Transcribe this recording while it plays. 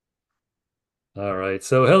All right.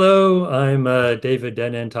 So, hello, I'm David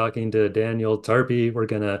Dennett talking to Daniel Tarpy. We're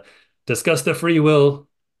going to discuss the free will,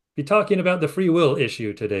 be talking about the free will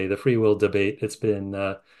issue today, the free will debate. It's been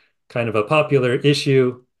kind of a popular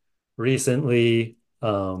issue recently,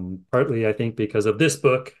 partly, I think, because of this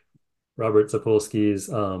book, Robert Sapolsky's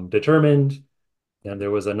Determined. And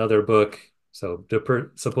there was another book. So,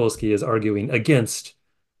 Sapolsky is arguing against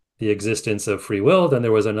the existence of free will. Then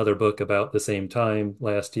there was another book about the same time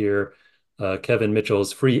last year, Kevin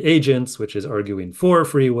Mitchell's Free Agents, which is arguing for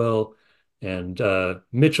free will. And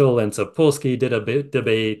Mitchell and Sapolsky did a bit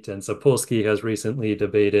debate, and Sapolsky has recently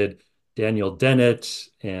debated Daniel Dennett,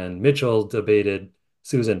 and Mitchell debated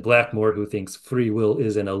Susan Blackmore, who thinks free will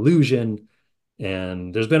is an illusion.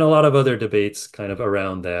 And there's been a lot of other debates kind of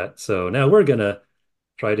around that. So now we're going to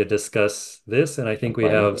try to discuss this. And I think Jump we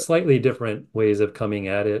right into have it. slightly different ways of coming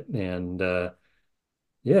at it. And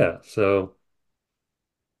yeah, so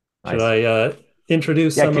should Nice. I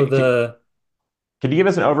introduce Yeah, some of the, could you give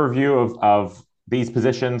us an overview of these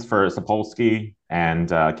positions for Sapolsky and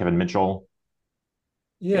Kevin Mitchell?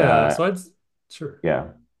 yeah, Uh, so I'd, sure.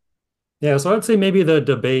 yeah, Yeah, so I'd say maybe the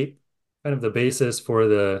debate, kind of the basis for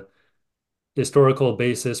the historical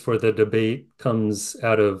basis for the debate comes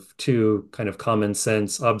out of two kind of common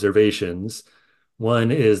sense observations.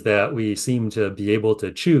 One is that we seem to be able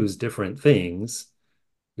to choose different things.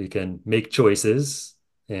 We can make choices,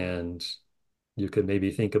 and you could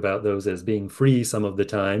maybe think about those as being free some of the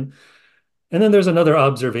time. And then there's another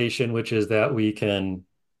observation, which is that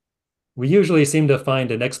we usually seem to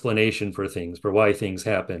find an explanation for things, for why things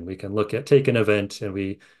happen. We can take an event, and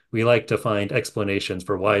we like to find explanations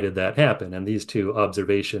for why did that happen. And these two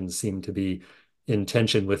observations seem to be in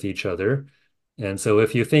tension with each other. And so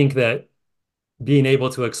if you think that being able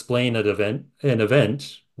to explain an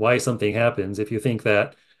event, why something happens, if you think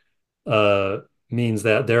that uh, means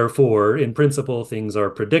that therefore, in principle, things are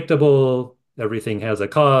predictable, everything has a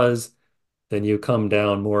cause, then you come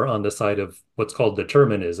down more on the side of what's called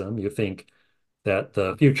determinism. You think that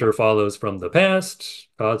the future follows from the past,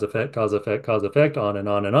 cause, effect, cause, effect, cause, effect, on and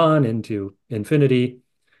on and on into infinity.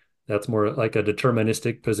 That's more like a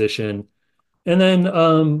deterministic position. And then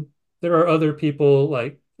there are other people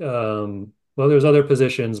well, there's other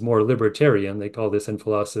positions more libertarian. They call this in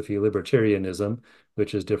philosophy libertarianism,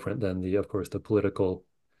 which is different than of course, the political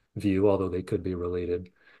view, although they could be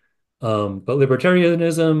related. But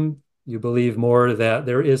libertarianism, you believe more that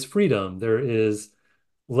there is freedom, there is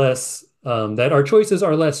less, that our choices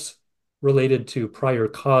are less related to prior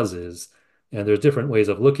causes. And there's different ways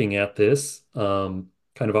of looking at this.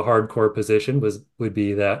 Kind of a hardcore position would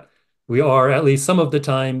be that we are, at least some of the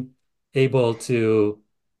time, able to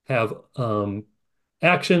have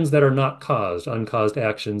actions that are not caused, uncaused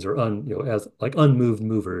actions, or as like unmoved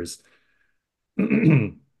movers.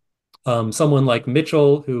 Someone like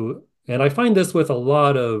Mitchell, and I find this with a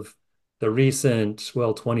lot of the recent,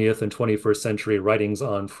 well, 20th and 21st century writings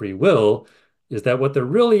on free will, is that what they're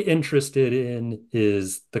really interested in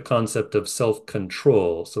is the concept of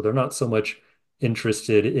self-control. So they're not so much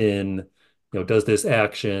interested in, does this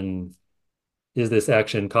action is this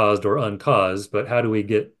action caused or uncaused, but how do we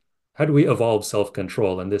evolve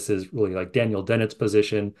self-control? And this is really like Daniel Dennett's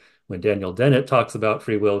position. When Daniel Dennett talks about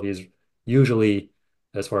free will, he's usually,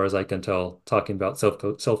 as far as I can tell, talking about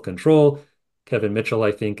self-control. Kevin Mitchell,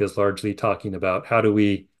 I think, is largely talking about how do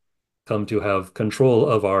we come to have control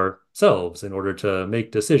of ourselves in order to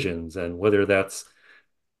make decisions, and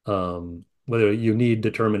whether you need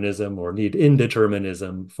determinism or need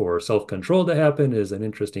indeterminism for self-control to happen is an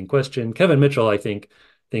interesting question. Kevin Mitchell, I think,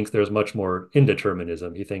 thinks there's much more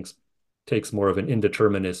indeterminism. He thinks takes more of an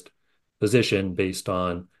indeterminist position based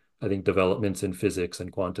on, I think, developments in physics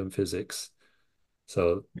and quantum physics.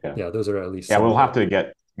 So yeah, yeah, those are at least yeah. some of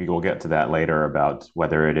the. We'll get to that later about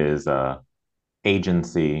whether it is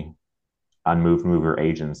agency, unmoved mover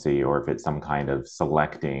agency, or if it's some kind of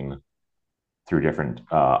selecting through different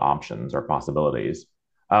options or possibilities.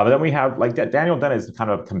 But then we have like Daniel Dennett is kind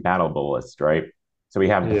of a compatibilist, right? So we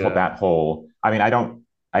have Yeah. that whole. I mean, I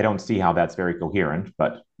don't see how that's very coherent,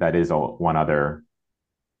 but that is one other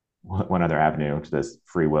avenue to this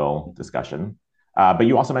free will discussion. But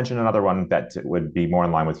you also mentioned another one that would be more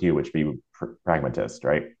in line with you, which would be pragmatist,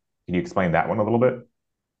 right? Can you explain that one a little bit?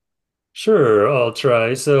 Sure, I'll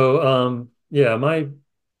try. So yeah, my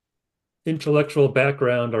intellectual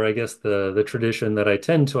background, or I guess the tradition that I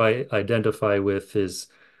tend to identify with, is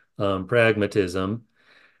pragmatism.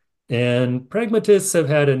 And pragmatists have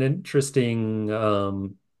had an interesting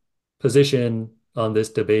position on this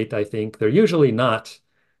debate, I think. They're usually not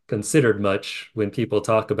considered much when people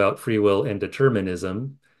talk about free will and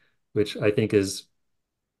determinism, which I think is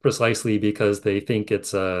precisely because they think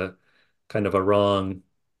it's a kind of a wrong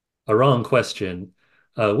question.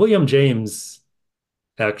 William James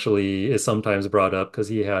actually is sometimes brought up because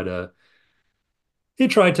he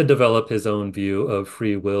tried to develop his own view of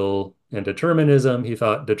free will and determinism. He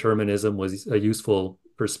thought determinism was a useful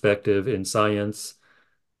perspective in science,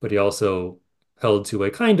 but he also held to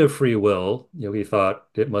a kind of free will. He thought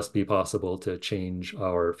it must be possible to change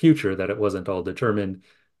our future, that it wasn't all determined,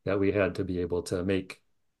 that we had to be able to make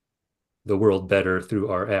the world better through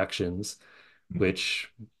our actions,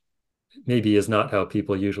 which maybe is not how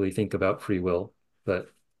people usually think about free will. But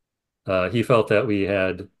he felt that we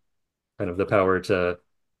had kind of the power to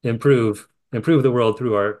improve the world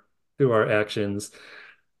through our actions.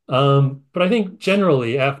 But I think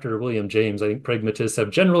generally after William James, I think pragmatists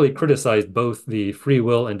have generally criticized both the free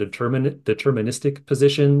will and deterministic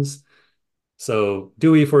positions. So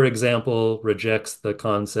Dewey, for example, rejects the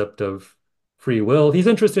concept of free will. He's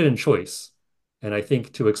interested in choice. And I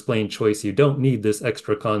think to explain choice, you don't need this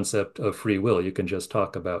extra concept of free will. You can just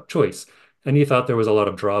talk about choice. And he thought there was a lot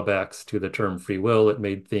of drawbacks to the term free will. It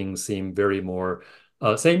made things seem very more,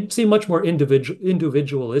 seem much more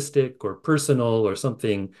individualistic or personal or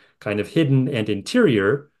something kind of hidden and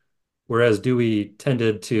interior, whereas Dewey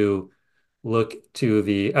tended to look to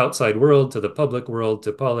the outside world, to the public world,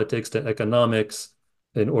 to politics, to economics,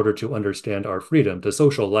 in order to understand our freedom, to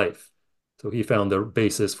social life. So he found the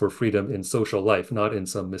basis for freedom in social life, not in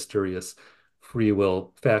some mysterious free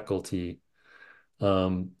will faculty.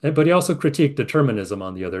 But he also critiqued determinism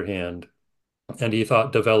on the other hand. And he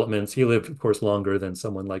thought developments, he lived, of course, longer than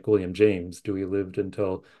someone like William James. Dewey lived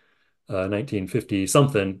until 1950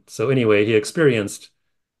 something. So anyway, he experienced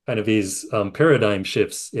kind of these paradigm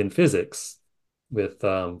shifts in physics with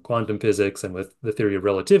quantum physics and with the theory of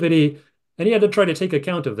relativity. And he had to try to take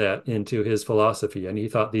account of that into his philosophy. And he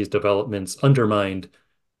thought these developments undermined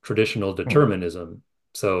traditional Hmm. determinism.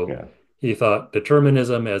 So Yeah. he thought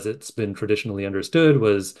determinism, as it's been traditionally understood,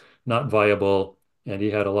 was not viable. And he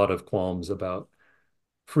had a lot of qualms about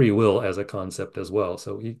free will as a concept as well.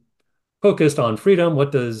 So he focused on freedom.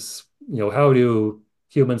 How do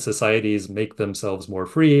human societies make themselves more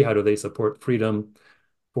free? How do they support freedom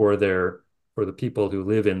for for the people who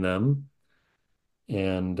live in them?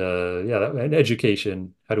 And and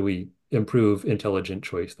education. How do we improve intelligent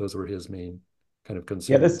choice? Those were his main kind of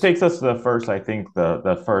Yeah, this concerns. takes us to the first, I think,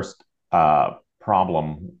 the first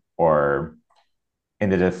problem, or in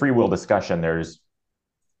the free will discussion, there's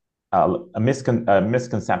a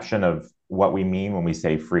misconception of what we mean when we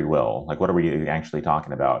say free will. Like, what are we actually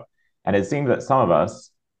talking about? And it seems that some of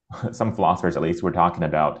us, some philosophers at least, were talking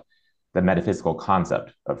about the metaphysical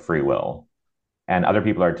concept of free will. And other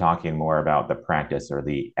people are talking more about the practice or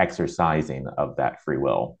the exercising of that free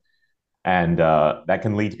will. And that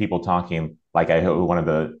can lead to people talking, like I heard one of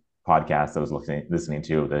the podcasts I was listening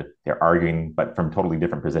to, that they're arguing, but from totally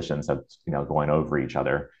different positions of, going over each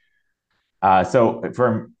other. So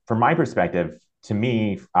from my perspective, to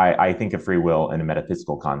me, I think of free will in a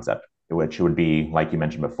metaphysical concept, which would be, like you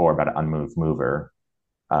mentioned before, about an unmoved mover.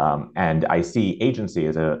 And I see agency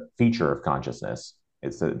as a feature of consciousness.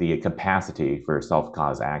 It's the capacity for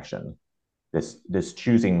self-cause action, this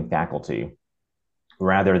choosing faculty,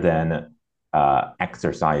 rather than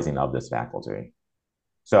exercising of this faculty.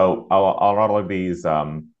 So a lot of these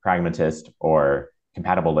pragmatists or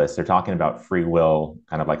compatibilists are talking about free will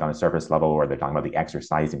kind of like on a surface level, where they're talking about the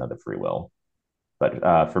exercising of the free will.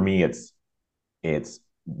 But for me, it's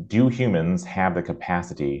do humans have the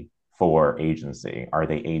capacity for agency? Are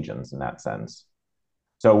they agents in that sense?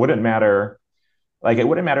 So it wouldn't matter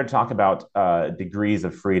to talk about degrees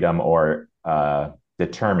of freedom or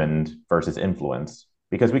determined versus influence,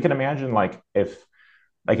 because we can imagine if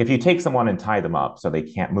you take someone and tie them up so they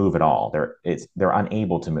can't move at all, they're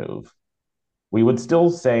unable to move. We would still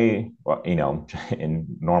say, well,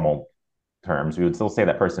 in normal terms, we would still say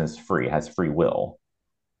that person is free, has free will.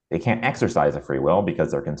 They can't exercise a free will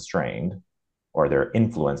because they're constrained, or they're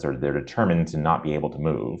influenced, or they're determined to not be able to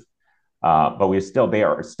move. But they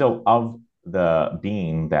are still of the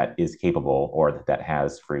being that is capable or that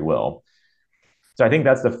has free will. So I think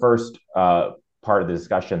that's the first part of the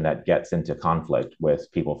discussion that gets into conflict with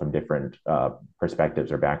people from different perspectives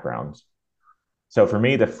or backgrounds. So for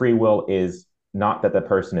me, the free will is not that the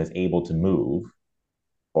person is able to move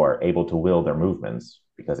or able to will their movements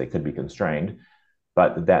because they could be constrained,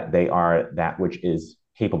 but that they are that which is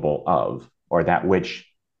capable of, or that which,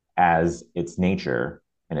 as its nature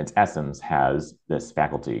and its essence, has this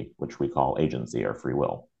faculty, which we call agency or free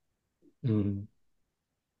will.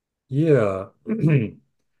 Yeah.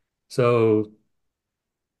 So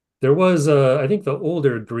there was I think the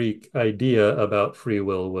older Greek idea about free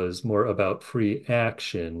will was more about free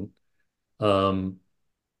action. Um,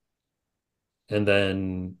 and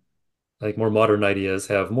then like more modern ideas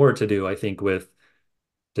have more to do, I think, with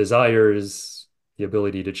desires, the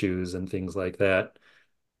ability to choose and things like that.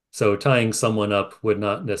 So tying someone up would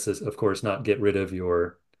not necessarily, of course, not get rid of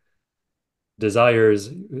your desires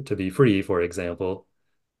to be free, for example.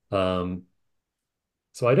 Um,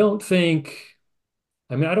 so I don't think,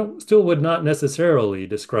 I mean, I don't still would not necessarily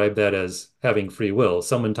describe that as having free will.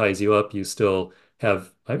 Someone ties you up, you still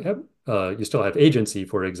you still have agency,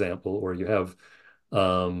 for example, or you have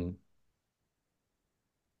um,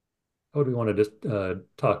 how do we want to just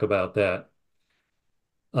talk about that?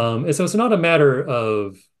 And so it's not a matter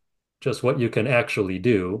of just what you can actually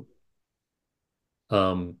do.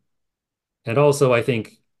 Um, and also, I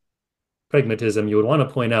think pragmatism, you would want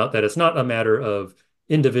to point out that it's not a matter of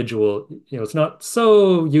individual, it's not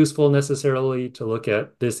so useful necessarily to look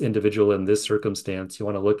at this individual in this circumstance. You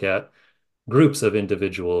want to look at groups of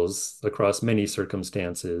individuals across many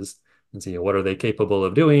circumstances and see what are they capable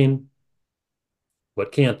of doing,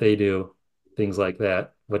 what can't they do, things like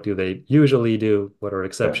that. What do they usually do? What are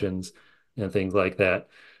Yeah. exceptions and things like that.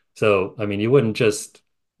 So, I mean, you wouldn't just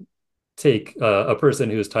take a person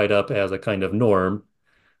who's tied up as a kind of norm,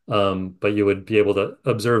 but you would be able to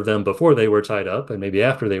observe them before they were tied up and maybe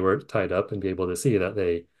after they were tied up and be able to see that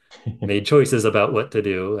they made choices about what to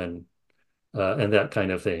do and that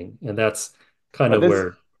kind of thing. And that's kind But of this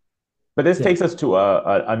where, but this yeah, takes us to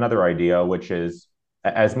another idea, which is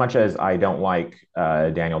as much as I don't like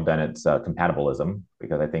Daniel Dennett's compatibilism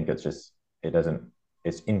because I think it doesn't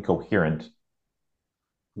it's incoherent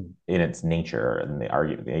in its nature and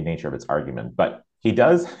the nature of its argument. But he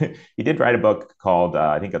did write a book called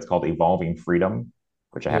I think it's called Evolving Freedom,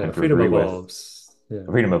 which I yeah, happen to freedom agree with. evolves. Yeah.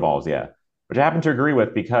 Freedom evolves, yeah, which I happen to agree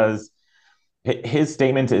with because his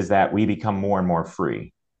statement is that we become more and more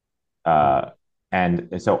free. Uh, Mhm.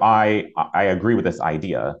 and so I agree with this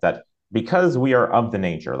idea that because we are of the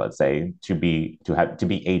nature, let's say, to be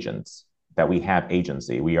agents, that we have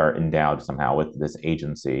agency, we are endowed somehow with this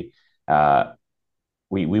agency. Uh,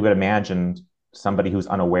 we would imagine somebody who's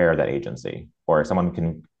unaware of that agency, or someone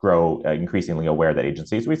can grow increasingly aware of that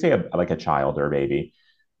agency. So we say like a child or a baby,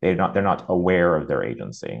 they're not aware of their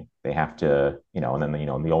agency. They have to, and then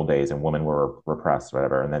in the old days, and women were repressed,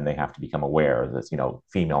 whatever, and then they have to become aware of this,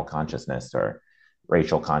 female consciousness or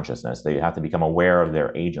racial consciousness. They have to become aware of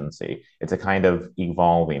their agency. It's a kind of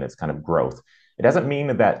evolving. It's kind of growth. It doesn't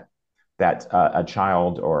mean that a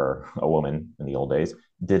child or a woman in the old days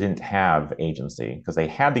didn't have agency because they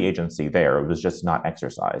had the agency there. It was just not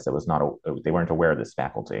exercised. It was not, they weren't aware of this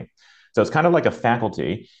faculty. So it's kind of like a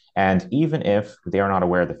faculty. And even if they are not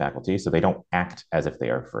aware of the faculty, so they don't act as if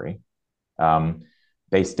they are free, um,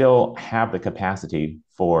 they still have the capacity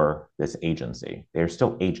for this agency. They're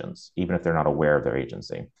still agents, even if they're not aware of their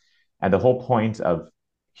agency. And the whole point of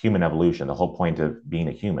human evolution, the whole point of being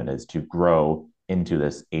a human is to grow into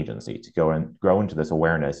this agency, to go and grow into this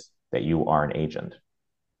awareness that you are an agent.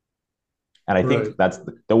 And I think Right. that's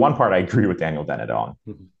the one part I agree with Daniel Dennett on.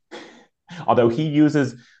 Mhm. Although he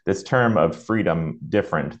uses this term of freedom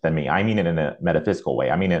different than me. I mean it in a metaphysical way.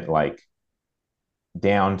 I mean it like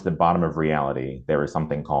down to the bottom of reality, there is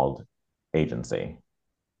something called agency.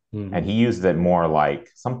 And he Mhm. uses it more like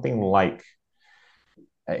something like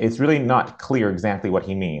it's really not clear exactly what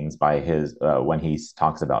he means by his when he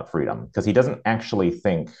talks about freedom because he doesn't actually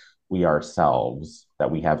think we ourselves that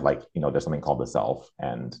we have like there's something called the self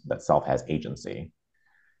and that self has agency,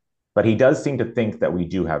 but he does seem to think that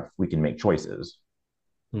we can make choices.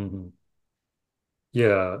 Mhm.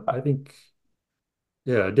 Yeah, I think,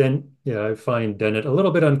 yeah, I find Dennett a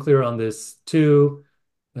little bit unclear on this too.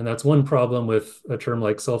 And that's one problem with a term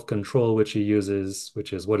like self-control, which he uses,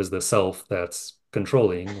 which is what is the self that's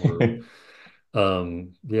controlling? Or,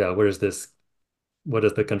 yeah, what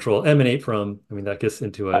does the control emanate from? I mean, that gets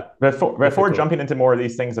into a Before difficult. jumping into more of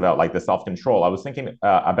these things about like the self control, I was thinking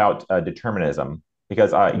about determinism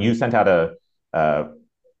because you Mhm. sent out a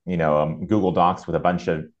Google Docs with a bunch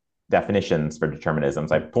of definitions for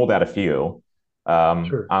determinisms. I pulled out a few,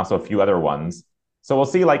 Sure. also a few other ones. So we'll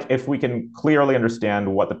see like if we can clearly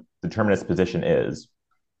understand what the determinist position is.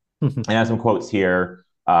 And I have some quotes here.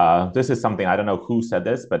 This is something I don't know who said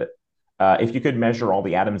this, but if you could measure all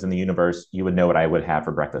the atoms in the universe, you would know what I would have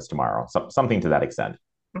for breakfast tomorrow. So something to that extent.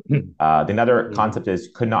 The another Mhm. concept is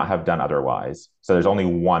could not have done otherwise. So there's only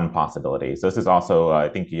one possibility. So this is also, I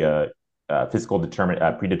think,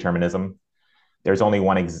 predeterminism. There's only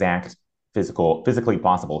one exact physically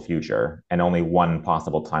possible future, and only one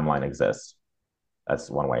possible timeline exists. That's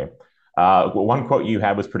one way. One quote you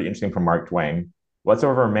had was pretty interesting from Mark Twain.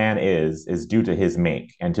 Whatsoever a man is due to his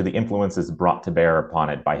make, and to the influences brought to bear upon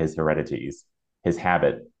it by his heredities, his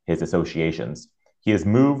habit, his associations. He is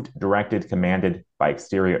moved, directed, commanded by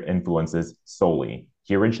exterior influences solely.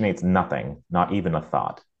 He originates nothing, not even a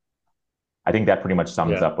thought. I think that pretty much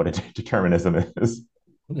sums Yeah. up what a determinism is.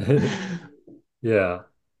 Yeah.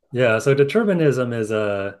 Yeah. So determinism is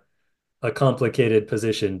a complicated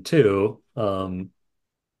position too. And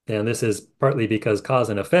this is partly because cause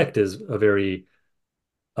and effect is a very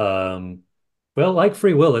um, well, like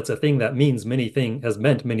free will, it's a thing that means many things, has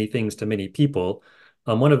meant many things to many people.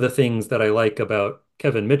 One of the things that I like about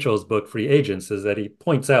Kevin Mitchell's book, Free Agents, is that he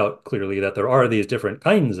points out clearly that there are these different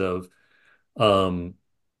kinds of um,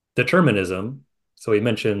 determinism. So he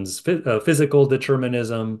mentions physical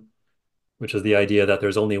determinism, which is the idea that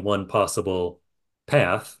there's only one possible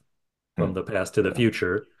path from Hmm. the past to the Yeah.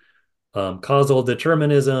 future. Causal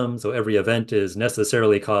determinism, so every event is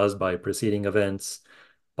necessarily caused by preceding events.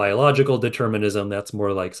 Biological determinism, that's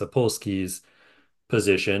more like Sapolsky's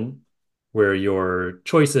position, where your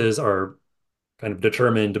choices are kind of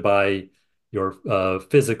determined by your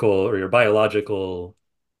physical or your biological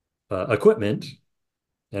equipment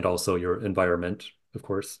and also your environment, of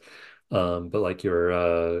course. But like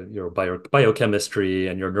your biochemistry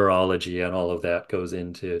and your neurology and all of that goes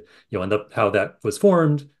into, and how that was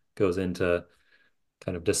formed goes into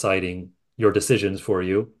kind of deciding your decisions for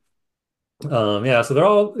you. Yeah, so there are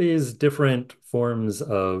all these different forms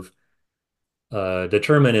of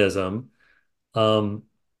determinism. Um,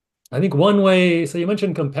 I think one way, so you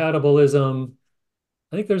mentioned compatibilism.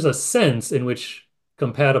 I think there's a sense in which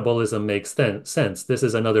compatibilism makes sense. This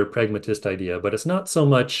is another pragmatist idea, but it's not so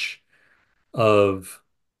much of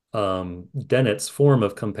Dennett's form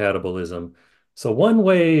of compatibilism. So one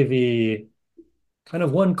way the kind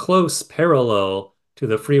of one close parallel to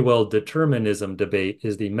the free will determinism debate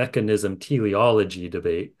is the mechanism teleology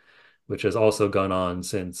debate, which has also gone on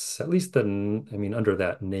since at least under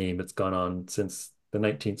that name, it's gone on since the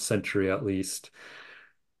 19th century at least.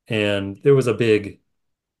 And there was a big,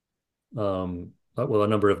 well, a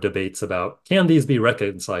number of debates about can these be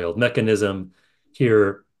reconciled? Mechanism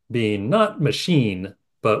here being not machine,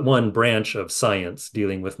 but one branch of science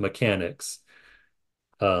dealing with mechanics.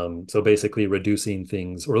 So basically reducing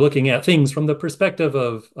things or looking at things from the perspective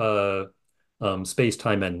of space,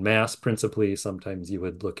 time, and mass, principally. Sometimes you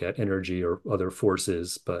would look at energy or other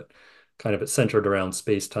forces, but kind of it's centered around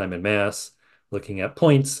space, time, and mass, looking at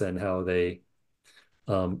points and how they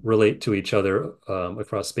relate to each other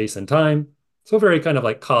across space and time. So very kind of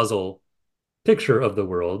like causal picture of the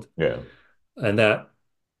world. Yeah. And that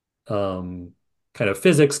kind of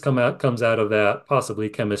physics comes out of that, possibly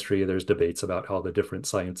chemistry. There's debates about how the different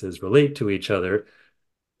sciences relate to each other,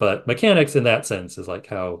 but mechanics in that sense is like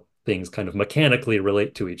how things kind of mechanically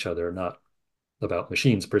relate to each other, not about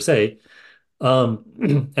machines per se.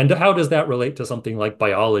 And how does that relate to something like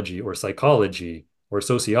biology or psychology or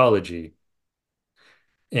sociology?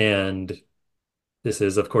 And this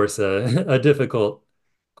is, of course, a difficult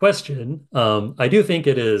question. I do think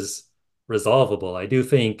it is resolvable. I do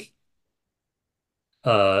think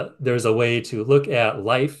there's a way to look at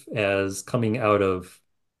life as coming out of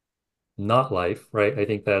not life, right? I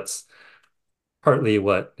think that's partly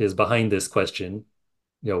what is behind this question.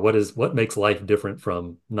 What makes life different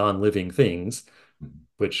from non-living things,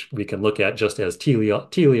 which we can look at just as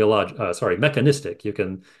mechanistic. You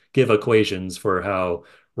can give equations for how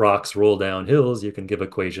rocks roll down hills. You can give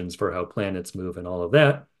equations for how planets move and all of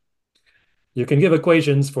that. You can give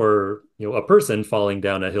equations for, a person falling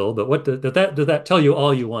down a hill, but does that tell you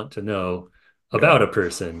all you want to know about Yeah. a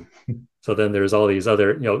person? So then there's all these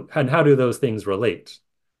other, and how do those things relate?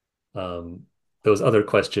 Um, those other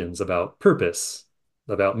questions about purpose,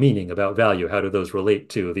 about meaning, about value, how do those relate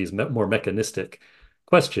to these more mechanistic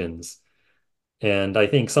questions? And I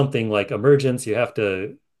think something like emergence, you have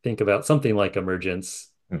to think about something like emergence.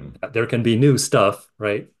 Hmm. There can be new stuff,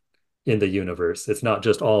 right, in the universe. It's not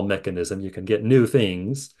just all mechanism. You can get new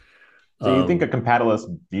things. So you think a Um,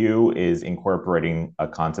 compatibilist view is incorporating a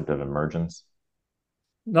concept of emergence?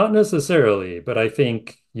 Not necessarily, but I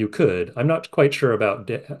think you could. I'm not quite sure about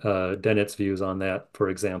Dennett's views on that, for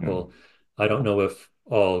Hmm. example. I don't Yeah. know if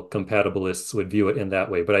all compatibilists would view it in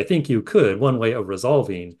that way, but I think you could. One way of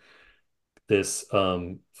resolving this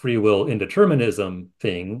free will indeterminism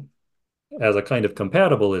thing as a kind of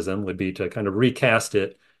compatibilism would be to kind of recast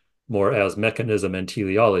it more as mechanism and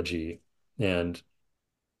teleology. And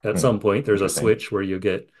at Hmm. some point, there's a Interesting. switch where you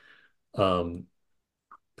get um,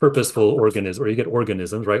 purposeful organisms, or you get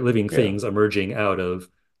organisms, right? Living Yeah. things emerging out of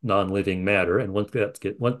non-living matter. And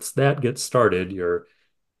once that gets started, you're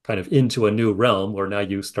kind of into a new realm where now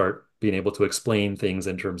you start being able to explain things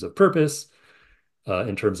in terms of purpose,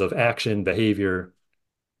 in terms of action, behavior,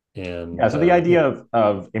 Yeah, and so the idea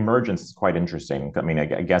of emergence is quite interesting. I mean,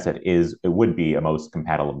 I guess it would be a most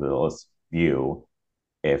compatibilist view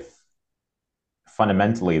if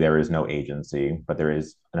fundamentally there is no agency, but there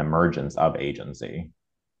is an emergence of agency.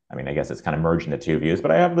 I mean, I guess it's kind of merging the two views,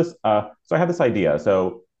 but I have this idea.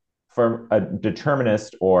 So for a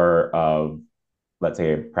determinist or let's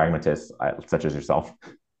say a pragmatist such as yourself,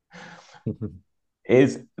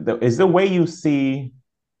 is the way you see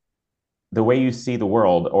the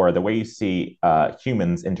world, or the way you see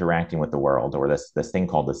humans interacting with the world, or this thing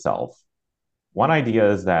called the self. One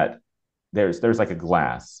idea is that there's like a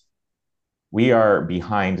glass. We are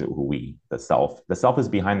behind we, the self. The self is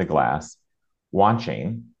behind the glass,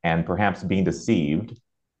 watching and perhaps being deceived,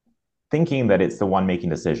 thinking that it's the one making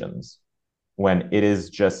decisions, when it is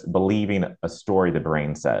just believing a story the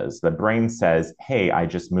brain says. The brain says, hey, I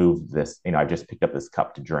just moved this, I just picked up this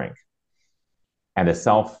cup to drink. And the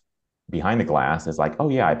self behind the glass is like, oh,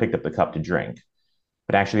 yeah, I picked up the cup to drink.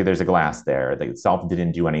 But actually, there's a glass there. The self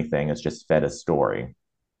didn't do anything. It's just fed a story.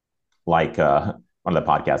 Like one of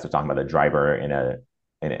the podcasts was talking about a driver in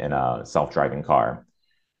a self-driving car.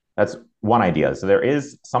 That's one idea. So there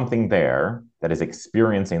is something there that is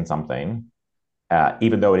experiencing something,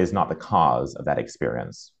 even though it is not the cause of that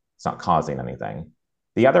experience. It's not causing anything.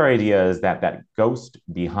 The other idea is that that ghost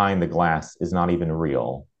behind the glass is not even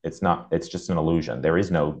real. It's not, it's just an illusion. There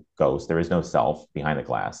is no ghost, there is no self behind the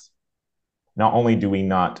glass. Not only do we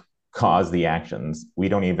not cause the actions, we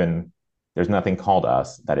don't even, there's nothing called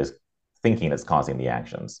us that is thinking it's causing the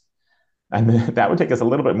actions. And that would take us a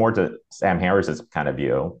little bit more to Sam Harris's kind of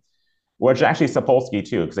view, which actually Sapolsky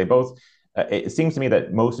too, because they both, it seems to me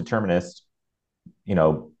that most determinists,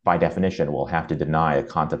 by definition, will have to deny a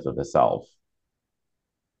concept of the self.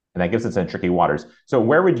 And that gives us in tricky waters. So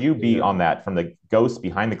where would you be yeah. on that, from the ghost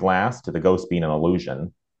behind the glass to the ghost being an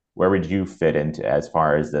illusion? Where would you fit into as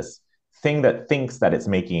far as this thing that thinks that it's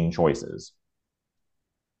making choices?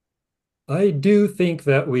 I do think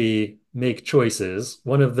that we make choices.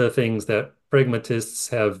 One of the things that pragmatists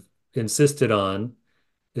have insisted on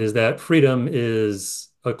is that freedom is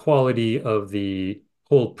a quality of the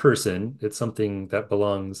whole person. It's something that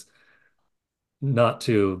belongs not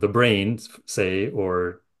to the brain, say,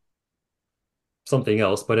 or something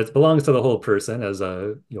else, but it belongs to the whole person as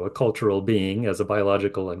a cultural being, as a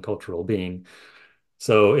biological and cultural being.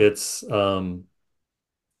 So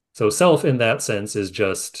so self in that sense is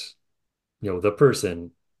just, the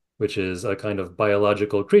person, which is a kind of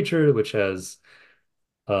biological creature which has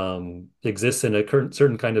exists in a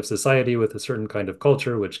certain kind of society with a certain kind of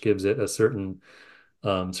culture, which gives it a certain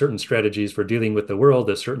strategies for dealing with the world,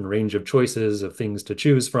 a certain range of choices of things to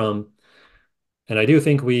choose from. And I do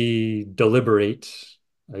think we deliberate.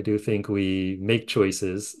 I do think we make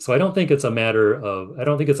choices. So I don't think it's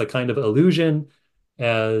a kind of illusion,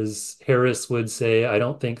 as Harris would say. I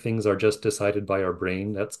don't think things are just decided by our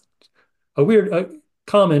brain. That's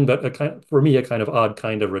common, but for me, a kind of odd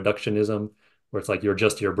kind of reductionism where it's like you're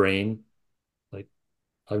just your brain. Like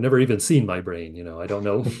I've never even seen my brain, I don't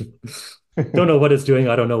know. Don't know what it's doing.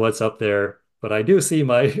 I don't know what's up there, but I do see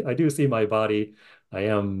my body. I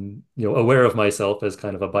am, aware of myself as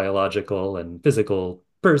kind of a biological and physical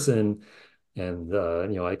person, and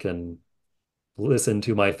I can listen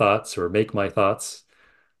to my thoughts or make my thoughts.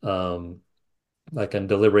 Um, I can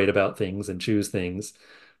deliberate about things and choose things.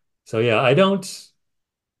 So yeah,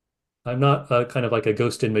 I'm not a kind of like a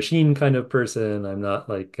ghost in machine kind of person. I'm not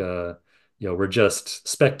like we're just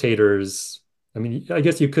spectators. I mean, I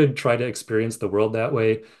guess you could try to experience the world that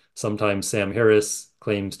way. Sometimes Sam Harris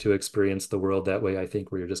claims to experience the world that way. I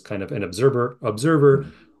think where you're just kind of an observer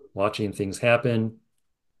watching things happen.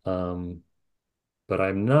 Um, but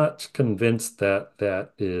I'm not convinced that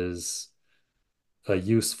that is a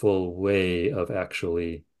useful way of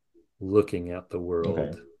actually looking at the Okay.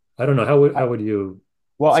 world. I don't know. How would you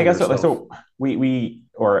Well, I see guess so. yourself? So we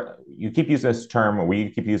or you keep using this term, or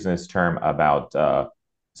we keep using this term about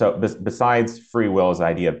besides free will is the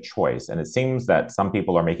idea of choice, and it seems that some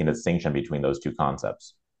people are making a distinction between those two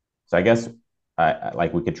concepts. So I guess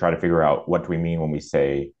like we could try to figure out what do we mean when we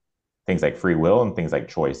say things like free will and things like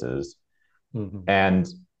choices. Mhm. And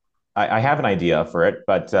I have an idea for it,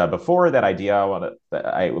 but before that idea,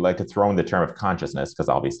 I would like to throw in the term of consciousness, because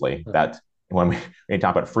obviously Uh, that when we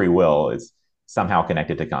talk about free will, it's somehow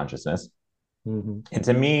connected to consciousness. mhm. And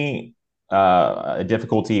to me, a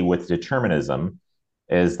difficulty with determinism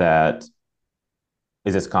is that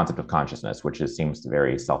is this concept of consciousness, which seems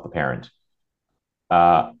very self-apparent.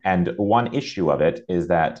 And one issue of it is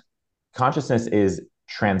that consciousness is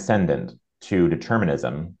transcendent to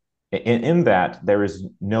determinism in that there is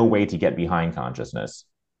no way to get behind consciousness.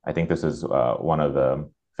 I think this is one of the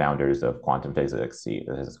founders of quantum physics.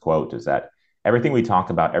 His quote is that everything we talk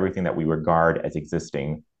about, everything that we regard as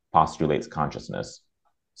existing, postulates consciousness.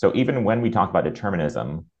 So even when we talk about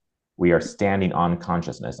determinism, we are standing on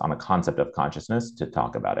consciousness, on a concept of consciousness to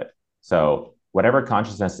talk about it. So whatever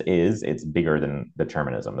consciousness is, it's bigger than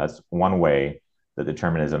determinism. That's one way that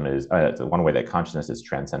determinism is, one way that consciousness is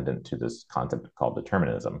transcendent to this concept called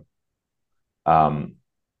determinism. And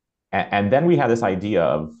then we have this idea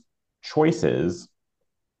of choices,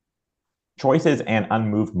 choices and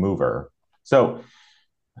unmoved mover. So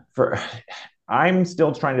for I'm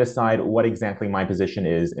still trying to decide what exactly my position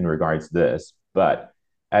is in regards to this, but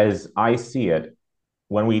as I see it,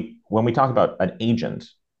 when we talk about an agent,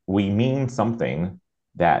 we mean something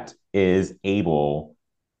that is able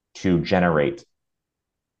to generate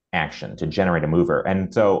action, to generate a mover.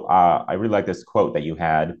 And so I really like this quote that you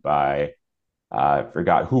had by I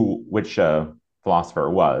forgot which philosopher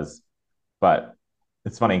it was, but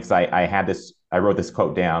it's funny because I wrote this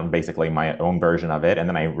quote down, basically my own version of it, and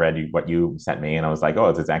then I read what you sent me, and I was like, oh,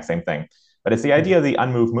 it's the exact same thing. But it's the idea of the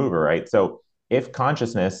unmoved mover, right? So if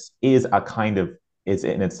consciousness is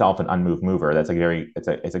in itself an unmoved mover, that's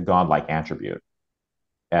it's a godlike attribute.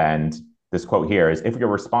 And this quote here is, if you're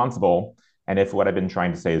responsible, and if what I've been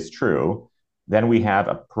trying to say is true, then we have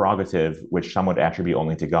a prerogative which some would attribute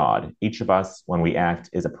only to God. Each of us, when we act,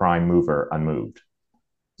 is a prime mover, unmoved.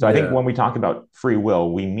 So I think Yeah. when we talk about free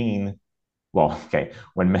will, we mean, well, okay,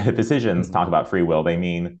 when metaphysicians Mhm. talk about free will, they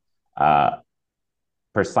mean uh,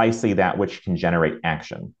 precisely that which can generate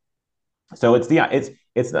action. So it's the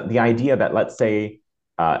idea that, let's say,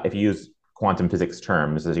 if you use quantum physics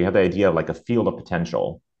terms, is you have the idea of like a field of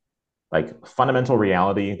potential, like fundamental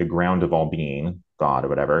reality, the ground of all being, God or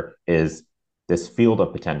whatever, is this field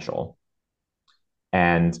of potential.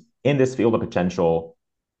 And in this field of potential,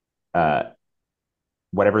 uh,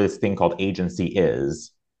 whatever this thing called agency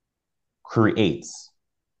is, creates,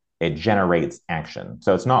 it generates action.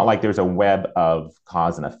 So it's not like there's a web of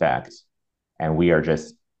cause and effect, and we are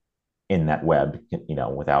just in that web,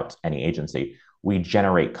 without any agency. We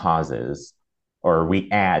generate causes, or we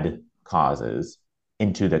add causes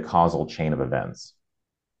into the causal chain of events.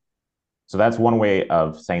 So that's one way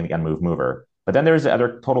of saying the unmoved mover. But then there's the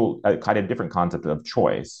other kind of different concept of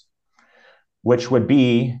choice, which would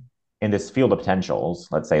be in this field of potentials.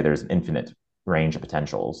 Let's say there's an infinite range of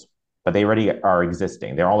potentials, but they already are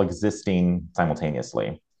existing. They're all existing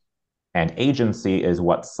simultaneously. And agency is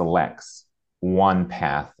what selects one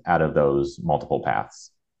path out of those multiple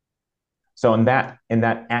paths. So in that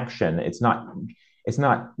action, it's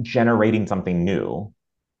not generating something new.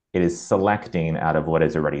 It is selecting out of what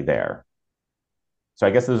is already there. So I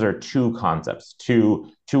guess those are two concepts,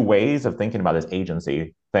 two ways of thinking about this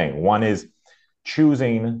agency thing. One is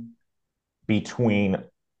choosing between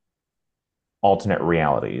alternate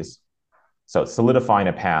realities. So solidifying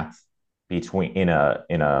a path between in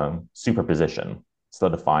a superposition,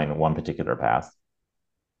 solidifying one particular path.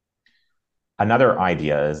 Another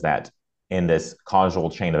idea is that in this causal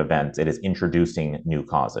chain of events, it is introducing new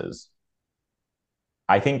causes.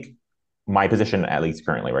 I think my position, at least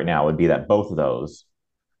currently right now, would be that both of those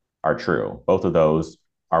are true. Both of those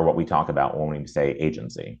are what we talk about when we say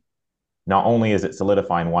agency. Not only is it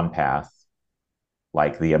solidifying one path,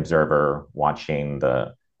 like the observer watching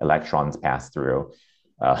the electrons pass through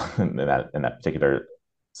in that particular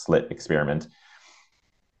slit experiment.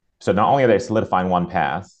 So not only are they solidifying one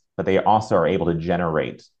path, but they also are able to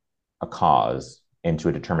generate a cause into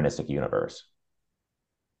a deterministic universe.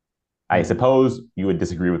 I Mhm. suppose you would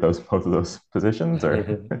disagree with both of those positions,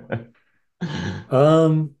 or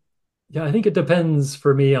Um, yeah, I think it depends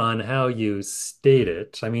for me on how you state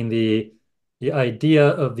it. I mean, the idea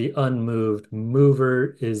of the unmoved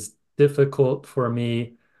mover is difficult for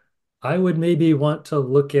me. I would maybe want to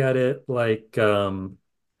look at it like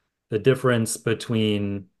the difference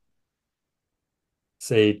between,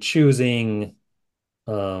 say, choosing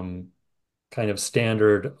um, kind of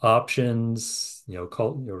standard options. Your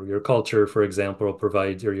culture, for example,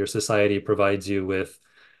 provides, or your society provides you with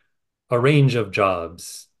a range of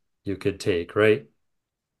jobs you could take, right?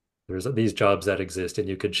 There's these jobs that exist, and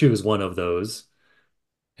you could choose one of those,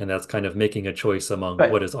 and that's kind of making a choice among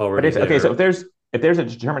what but is but already if okay, so if there. there's a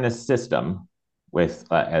determinist system with,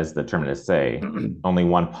 as the determinists say, only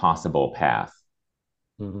one possible path,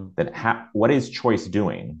 Mhm. then what is choice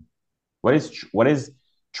doing? What is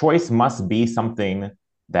choice must be something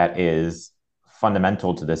that is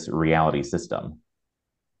fundamental to this reality system.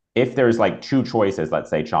 If there's like two choices, let's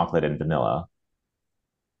say chocolate and vanilla,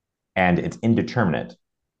 and it's indeterminate,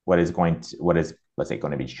 what is, let's say,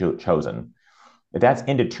 going to be chosen. If that's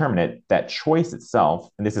indeterminate, that choice itself,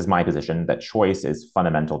 and this is my position, that choice is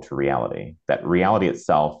fundamental to reality. That reality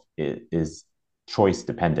itself is choice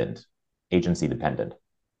dependent, agency dependent.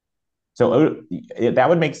 So that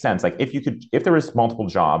would make sense. Like if there was multiple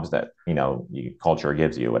jobs that culture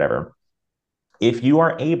gives you, whatever. If you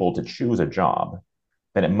are able to choose a job,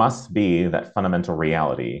 then it must be that fundamental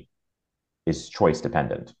reality is choice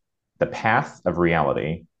dependent. The path of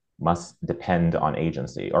reality must depend on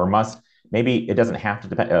agency, or must maybe it doesn't have to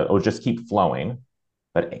depend, or just keep flowing,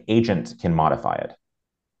 but an agent can modify it.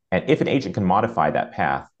 And if an agent can modify that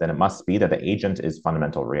path, then it must be that the agent is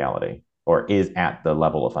fundamental reality or is at the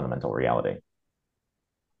level of fundamental reality.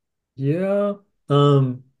 Yeah.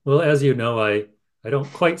 Well, as you know, I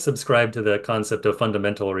don't quite subscribe to the concept of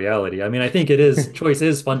fundamental reality. I mean, I think it is choice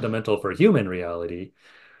is fundamental for human reality.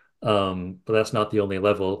 But that's not the only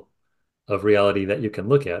level of reality that you can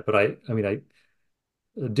look at. But I mean, I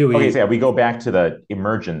Okay, so Dewey. yeah, we go back to the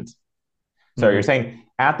emergent. So you're Mhm, saying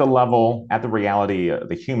at the level, at the reality,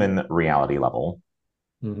 the human reality level,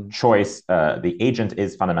 mhm, choice, the agent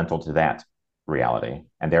is fundamental to that reality,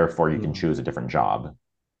 and therefore you can mhm. choose a different job.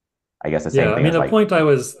 I guess the same Yeah, I thing mean, as like,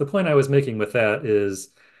 the point I was making with that is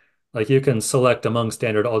like you can select among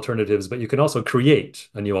standard alternatives, but you can also create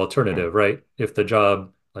a new alternative, right? If the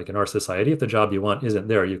job, like in our society, if the job you want isn't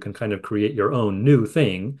there, you can kind of create your own new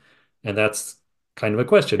thing. And that's kind of a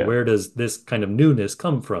question. yeah, Where does this kind of newness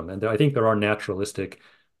come from? And I think there are naturalistic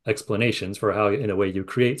explanations for how, in a way, you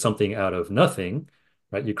create something out of nothing,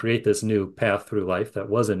 right? You create this new path through life that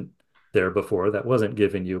wasn't there before, that wasn't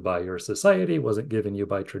given you by your society, wasn't given you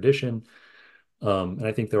by tradition. And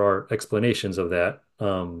I think there are explanations of that.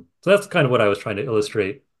 So that's kind of what I was trying to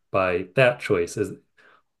illustrate by that choice is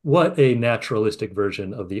what a naturalistic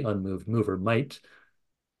version of the unmoved mover might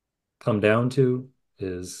come down to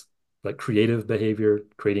is like creative behavior,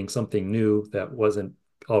 creating something new that wasn't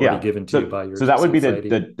already yeah. given to you by your So that would be the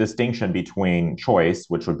society. distinction between choice,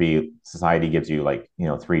 which would be society gives you like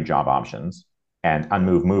three job options, and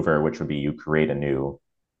unmoved mover, which would be you create a new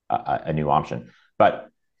option. But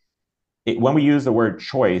when we use the word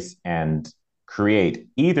choice and create,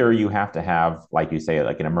 either you have to have, like you say,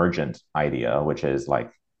 like an emergent idea, which is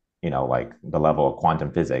like, like the level of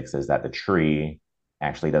quantum physics is that the tree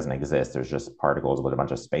actually doesn't exist. There's just particles with a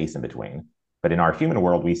bunch of space in between. But in our human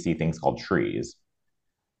world, we see things called trees.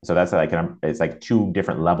 So that's like it's like two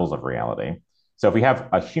different levels of reality. So if we have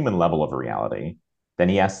a human level of reality, then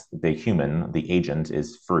yes, the human, the agent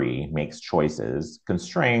is free, makes choices,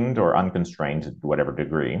 constrained or unconstrained to whatever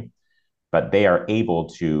degree, but they are able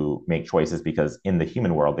to make choices because in the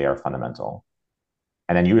human world they are fundamental.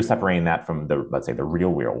 And then you're separating that from the, let's say, the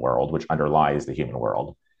real world, which underlies the human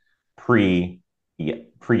world, pre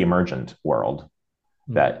pre-emergent world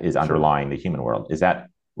Mm, that is sure. underlying the human world. Is that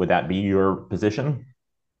would that be your position?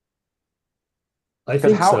 I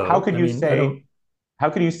Because think so. I mean, I don't. how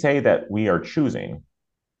could you say that we are choosing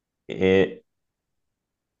it?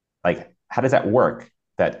 Like how does that work?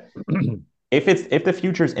 That if the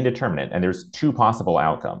future is indeterminate and there's two possible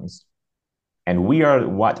outcomes, and we are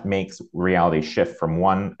what makes reality shift from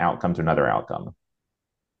one outcome to another outcome.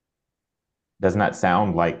 Doesn't that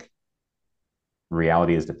sound like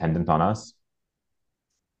reality is dependent on us?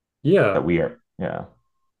 That Yeah. we are, yeah.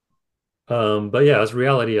 But yeah, as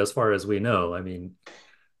reality as far as we know, I mean,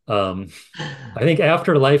 um, I think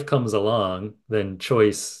after life comes along, then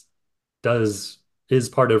choice does is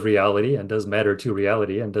part of reality and does matter to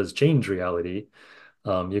reality and does change reality.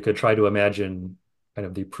 You could try to imagine kind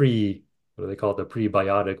of the what do they call it, the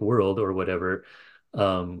prebiotic world or whatever,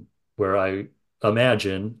 where I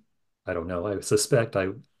imagine, I don't know, I suspect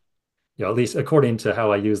at least according to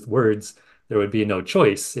how I used words, there would be no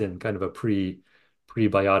choice in kind of a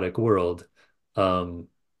prebiotic world. Um,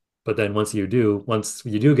 but then once you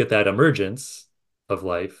do get that emergence of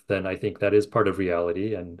life, then I think that is part of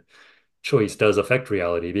reality and choice does affect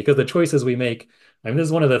reality because the choices we make, I mean, this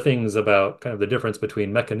is one of the things about kind of the difference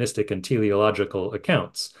between mechanistic and teleological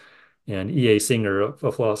accounts. And E.A. Singer,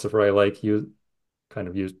 a philosopher I like, you kind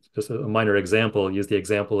of used just a minor example, used the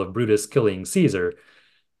example of Brutus killing Caesar.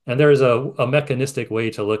 And there's a mechanistic way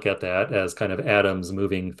to look at that as kind of atoms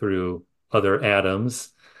moving through other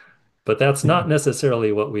atoms. But that's not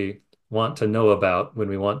necessarily what we want to know about when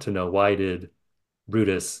we want to know why did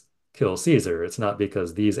Brutus kill Caesar. It's not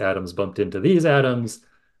because these atoms bumped into these atoms,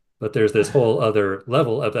 but there's this whole other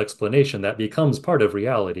level of explanation that becomes part of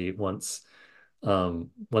reality once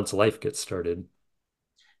life gets started.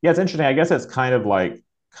 Yeah, it's interesting. I guess it's kind of like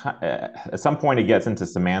at some point it gets into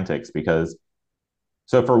semantics because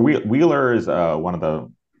so for Wheeler is one of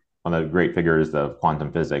the one of the great figures of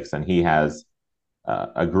quantum physics, and he has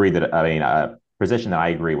agreed that I mean a position that I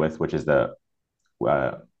agree with, which is the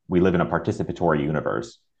uh, we live in a participatory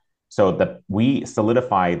universe. So that we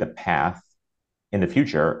solidify the path in the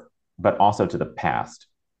future, but also to the past.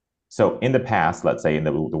 So in the past, let's say in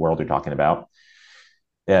the world you're talking about,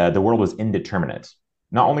 the world was indeterminate.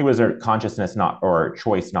 Not only was there consciousness not or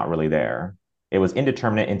choice not really there, it was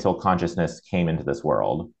indeterminate until consciousness came into this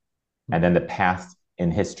world, and then the path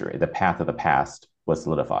in history, the path of the past, was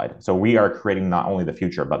solidified. So we are creating not only the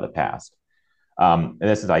future but the past. And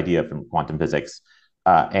this is an idea from quantum physics,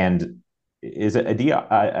 and is an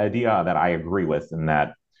idea that I agree with in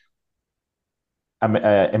that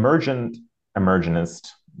emergentist,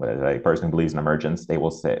 a person who believes in emergence, they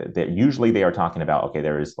will say that usually they are talking about, okay,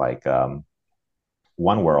 there is like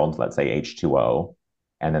one world, let's say H2O,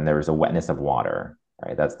 and then there is a wetness of water,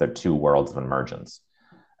 right? That's the two worlds of emergence.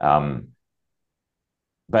 Um,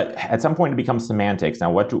 but at some point it becomes semantics.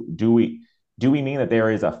 Now, what do we mean that there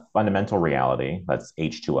is a fundamental reality that's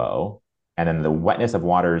H2O, and then the wetness of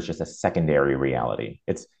water is just a secondary reality?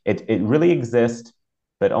 It really exists,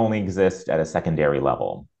 but only exists at a secondary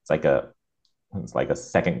level. It's like a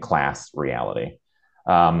second class reality.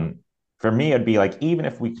 Um, for me, it'd be like even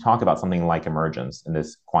if we talk about something like emergence in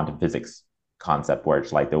this quantum physics concept, where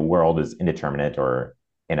it's like the world is indeterminate or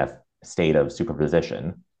in a state of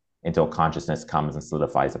superposition until consciousness comes and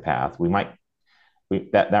solidifies a path,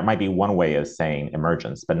 that might be one way of saying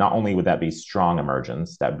emergence. But not only would that be strong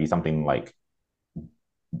emergence, that would be something like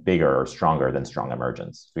bigger or stronger than strong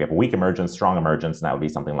emergence. So we have a weak emergence, strong emergence, and that would be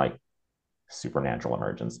something like supernatural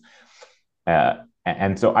emergence.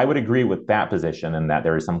 And so I would agree with that position in that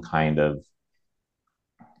there is some kind of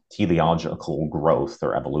teleological growth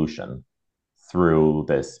or evolution through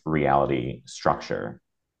this reality structure,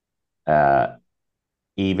 uh,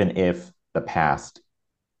 even if the past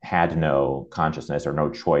had no consciousness or no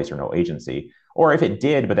choice or no agency, or if it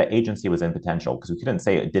did, but that agency was in potential, because we couldn't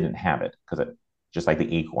say it didn't have it, because it just like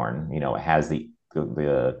the acorn, it has the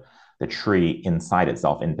tree inside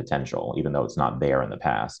itself in potential, even though it's not there in the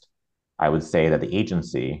past. I would say that the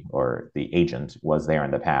agency or the agent was there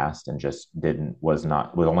in the past and just didn't was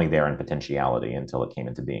only there in potentiality until it came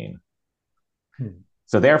into being. Hmm.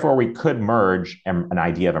 So therefore, we could merge an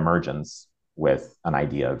idea of emergence with an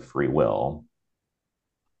idea of free will,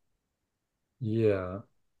 Yeah.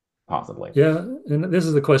 possibly. Yeah. And this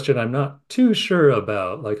is the question I'm not too sure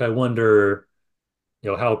about. Like, I wonder,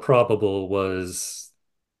 how probable was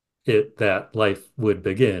it that life would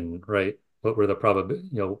begin, right? What were the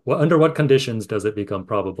under what conditions does it become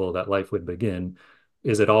probable that life would begin?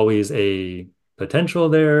 Is it always a potential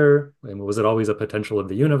there? And was it always a potential of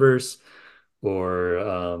the universe? Or,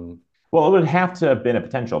 Well, it would have to have been a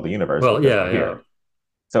potential of the universe well, because yeah, we're yeah, here.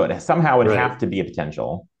 So it somehow would right, have to be a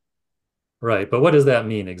potential. right. But what does that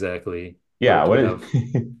mean exactly? Yeah. To What have,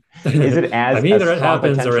 is it I as mean, a either it strong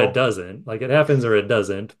happens or it potential? doesn't. Like it happens or it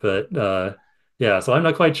doesn't. But yeah, so I'm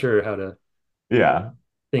not quite sure how to Yeah.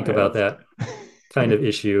 think Okay, about let's. that kind of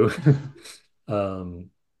issue. Um,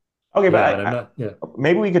 Okay, but yeah, and I'm not, yeah.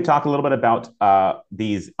 maybe we could talk a little bit about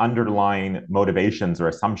these underlying motivations or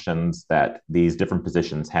assumptions that these different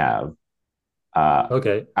positions have. Uh,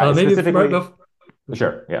 Okay. Maybe right Specifically, before,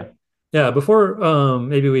 sure, yeah. yeah, before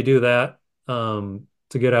maybe we do that,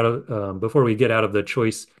 to get out of before we get out of the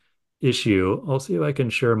choice issue, I'll see if I can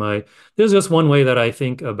share there's just one way that I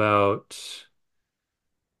think about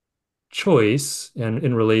choice and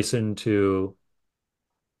in relation to,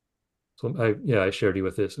 so I shared you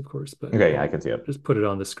with this, of course, but Okay, yeah, I I'll can see it. just put it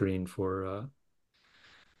on the screen for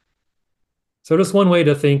so just one way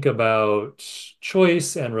to think about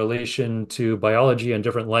choice and relation to biology and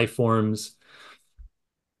different life forms.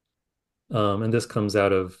 And this comes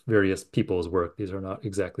out of various people's work. These are not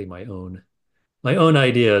exactly my own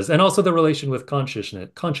ideas, and also the relation with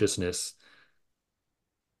consciousness.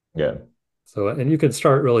 Yeah, So, and you can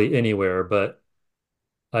start really anywhere, but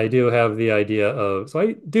I do have the idea so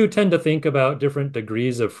I do tend to think about different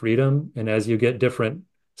degrees of freedom. And as you get different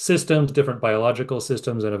systems, different biological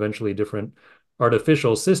systems, and eventually different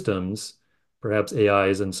artificial systems, perhaps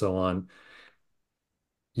AIs and so on,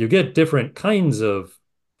 you get different kinds of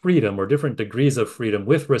freedom or different degrees of freedom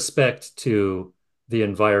with respect to the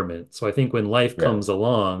environment. So I think when life yeah, comes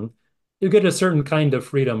along, you get a certain kind of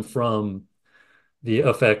freedom from the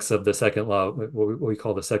effects of the second law, what we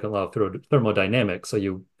call the second law of thermodynamics. So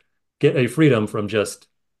you get a freedom from just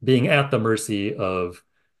being at the mercy of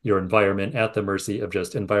your environment, at the mercy of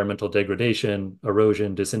just environmental degradation,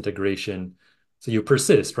 erosion, disintegration. So you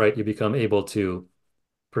persist, right? You become able to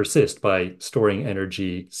persist by storing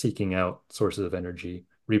energy, seeking out sources of energy,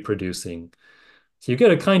 reproducing. So you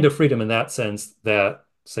get a kind of freedom in that sense that,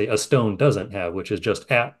 say, a stone doesn't have, which is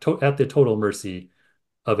just at the total mercy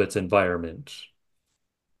of its environment.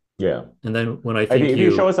 Yeah. And then when I If think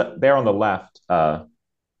you show you, us there on the left,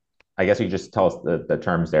 I guess you just tell us the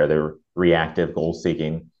terms there. They're reactive, goal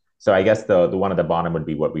seeking. So I guess the one at the bottom would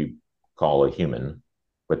be what we call a human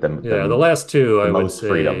with yeah, the last two the I would most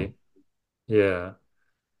freedom. say, yeah,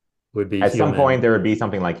 would be At some point, human. there would be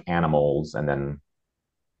something like animals, and then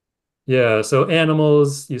Yeah, so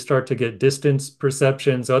animals, you start to get distance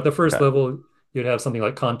perception. So at the first okay, level, you'd have something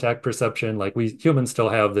like contact perception. Like we humans still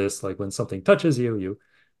have this, like when something touches you, you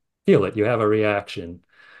feel it, you have a reaction.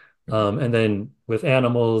 And then with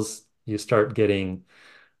animals, you start getting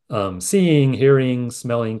seeing, hearing,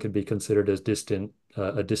 smelling could be considered as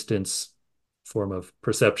a distance form of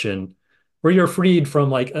perception, where you're freed from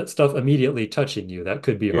like stuff immediately touching you. That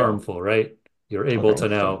could be yeah, harmful, right? You're able okay, to interesting.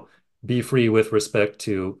 now be free with respect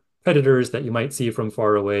to predators that you might see from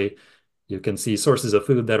far away. You can see sources of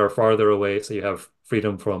food that are farther away, so you have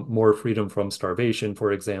more freedom from starvation,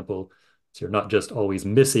 for example. So you're not just always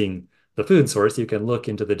missing the food source. You can look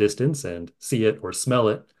into the distance and see it or smell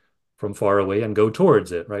it from far away and go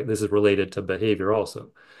towards it, right? This is related to behavior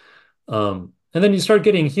also. And then you start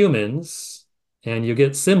getting humans and you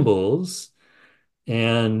get symbols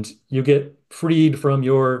and you get freed from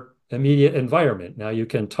your immediate environment. Now you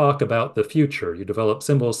can talk about the future. You develop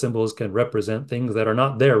symbols. Symbols can represent things that are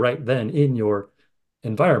not there right then in your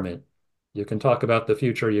environment. You can talk about the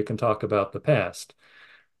future. You can talk about the past.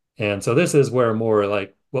 And so this is where more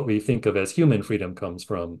like what we think of as human freedom comes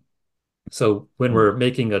from. So when Hmm. we're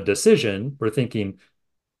making a decision,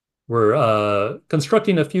 we're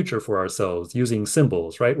constructing a future for ourselves using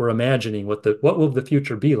symbols, right? We're imagining what will the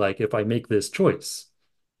future be like if I make this choice,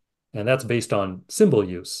 and that's based on symbol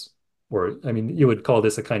use. Or, I mean, you would call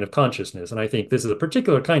this a kind of consciousness, and I think this is a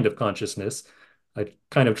particular kind of consciousness. I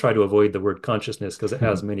kind of try to avoid the word consciousness because it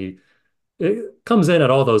has many. It comes in at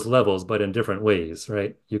all those levels, but in different ways,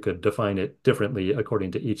 right? You could define it differently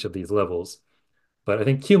according to each of these levels. But I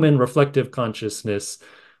think human reflective consciousness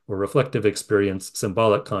or reflective experience,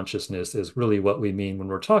 symbolic consciousness is really what we mean when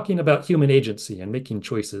we're talking about human agency and making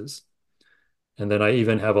choices. And then I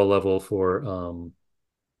even have a level for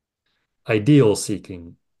ideal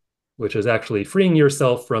seeking, which is actually freeing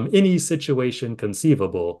yourself from any situation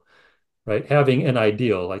conceivable, right? Having an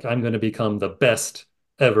ideal, like I'm going to become the best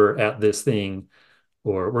ever at this thing,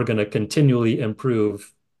 or we're going to continually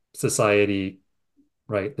improve society,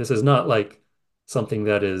 right? This is not like something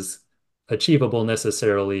that is achievable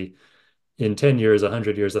necessarily in 10 years,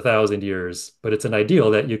 100 years, 1,000 years, but it's an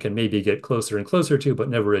ideal that you can maybe get closer and closer to, but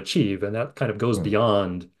never achieve. And that kind of goes Hmm.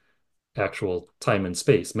 beyond actual time and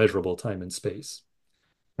space, measurable time and space.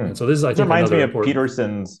 Hmm. And so this is, I This think, reminds me another of important.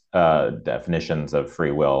 Peterson's definitions of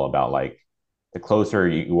free will about like the closer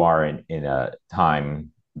you are in a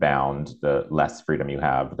time bound, the less freedom you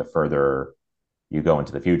have. The further you go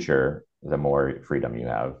into the future, the more freedom you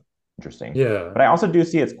have. Interesting. Yeah. But I also do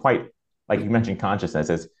see it's quite like you mentioned consciousness.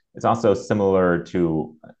 It's also similar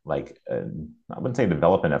to like I wouldn't say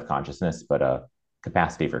development of consciousness, but a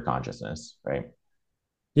capacity for consciousness, right?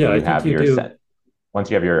 So Yeah, I you think have you your do. set once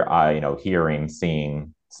you have your hearing,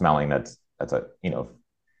 seeing, smelling. That's a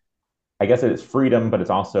I guess it's freedom, but it's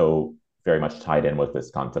also very much tied in with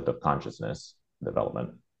this concept of consciousness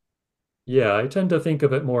development. Yeah, I tend to think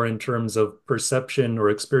of it more in terms of perception or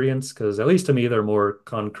experience, because at least to me, they're more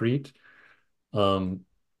concrete. Um,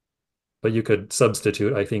 but you could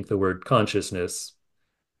substitute, I think, the word consciousness.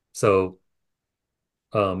 So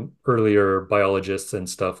earlier biologists and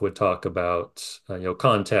stuff would talk about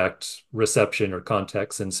contact reception or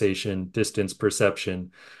contact sensation, distance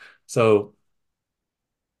perception. So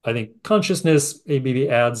I think consciousness maybe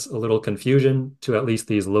adds a little confusion to at least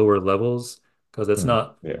these lower levels because it's Hmm.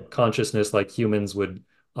 not Yeah. consciousness like humans would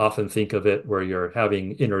often think of it, where you're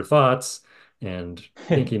having inner thoughts and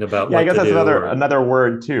thinking about Yeah, I what guess to that's do another or another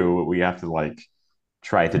word too. We have to like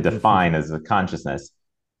try to define as a consciousness.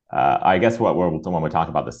 I guess when we talk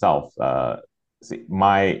about the self, see,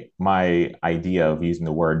 my idea of using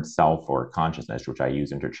the word self or consciousness, which I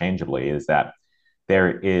use interchangeably, is that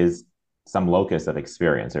there is some locus of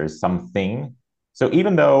experience. There's something. So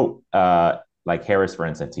even though, like Harris, for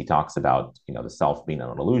instance, he talks about the self being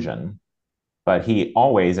an illusion, but he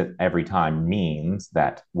always at every time means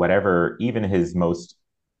that whatever, even his most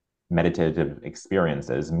meditative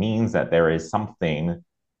experiences, means that there is something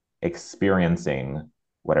experiencing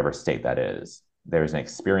whatever state that is. There's an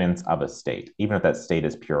experience of a state, even if that state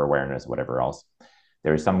is pure awareness, whatever else.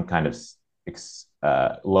 There's some kind of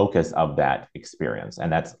locus of that experience,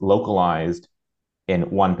 and that's localized in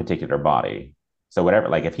one particular body. So whatever,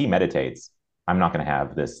 like if he meditates, I'm not going to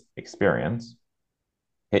have this experience.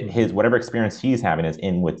 His Mhm. whatever experience he's having is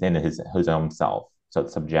in within his own self. So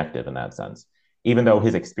it's subjective in that sense. Even though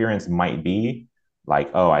his experience might be like,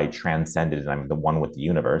 oh, I transcended and I'm the one with the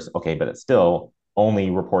universe. Okay, but it's still only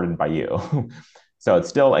reported by you. So it's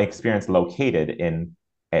still an experience located in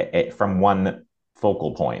from one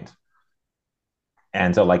focal point.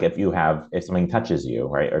 And so, like, if something touches you,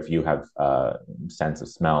 right, or if you have a sense of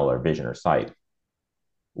smell or vision or sight,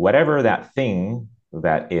 whatever that thing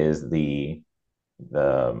that is the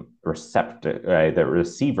receptor, right, the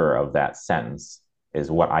receiver of that sense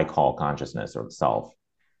is what I call consciousness or self,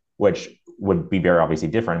 which would be very obviously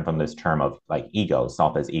different from this term of like ego,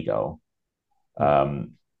 self as ego,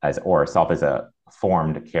 Mhm. as or self as a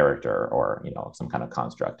formed character or some kind of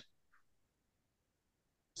construct.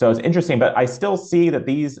 So it's interesting, but I still see that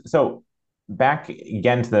these. So back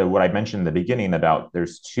again to what I mentioned in the beginning about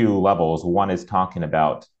there's two levels. One is talking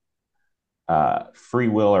about free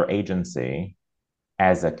will or agency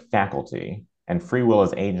as a faculty, and free will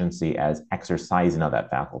as agency as exercising of that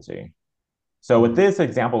faculty. So with Mhm. this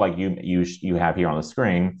example, like you have here on the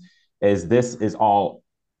screen, is this is all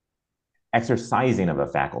exercising of a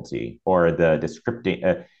faculty or the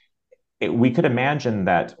descripting. We could imagine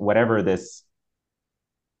that whatever this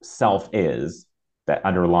self is that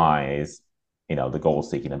underlies, the goal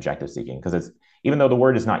seeking, objective seeking, because it's even though the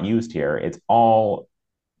word is not used here, it's all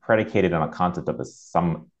predicated on a concept of a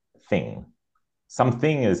something.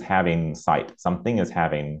 Something is having sight, something is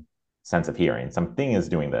having sense of hearing, something is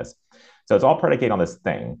doing this. So it's all predicated on this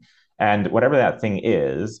thing. And whatever that thing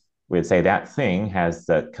is, we'd say that thing has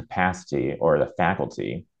the capacity or the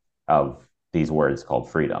faculty of these words called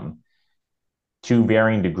freedom to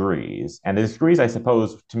varying degrees. And the degrees, I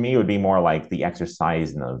suppose, to me would be more like the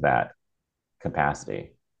exercising of that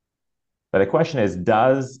capacity. But the question is,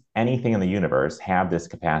 does anything in the universe have this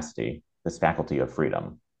capacity, this faculty of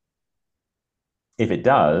freedom? If it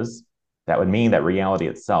does, that would mean that reality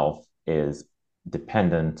itself is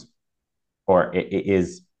dependent or it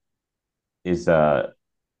is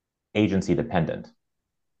agency dependent,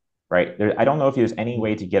 right? I don't know if there's any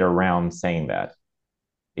way to get around saying that.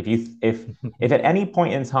 If at any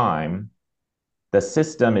point in time the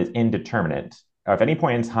system is indeterminate, or if any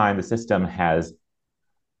point in time the system has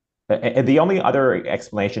the only other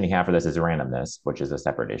explanation you have for this is randomness, which is a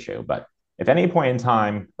separate issue. But if any point in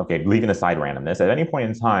time, okay, leaving aside randomness, at any point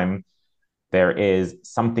in time there is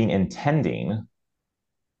something intending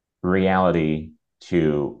reality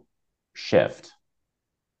to shift,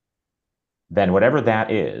 then whatever that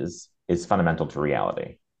is fundamental to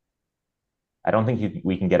reality. I don't think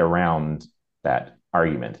we can get around that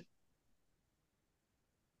argument.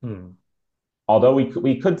 Mhm. Although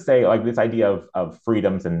we could say like this idea of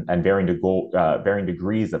freedoms and varying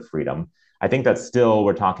degrees of freedom, I think that still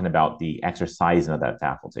we're talking about the exercising of that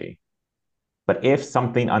faculty. But if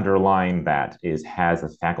something underlying that has a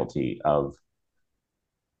faculty of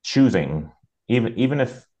choosing, even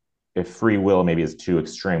if free will maybe is too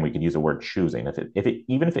extreme, we could use the word choosing. If it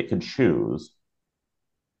even if it could choose,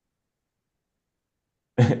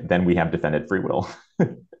 then we have defended free will.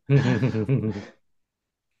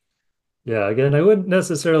 Yeah, again, I wouldn't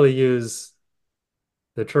necessarily use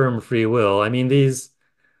the term free will. I mean, these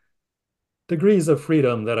degrees of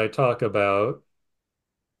freedom that I talk about,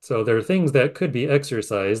 so there are things that could be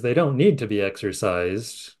exercised. They don't need to be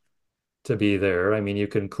exercised to be there. I mean, you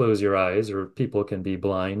can close your eyes or people can be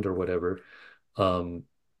blind or whatever. Um,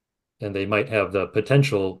 and they might have the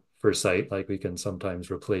potential for sight, like we can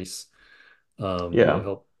sometimes replace, Yeah,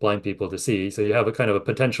 help blind people to see. So you have a kind of a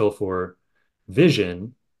potential for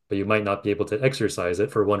vision, but you might not be able to exercise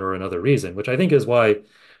it for one or another reason, which I think is why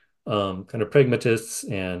kind of pragmatists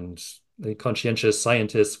and the conscientious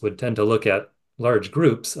scientists would tend to look at large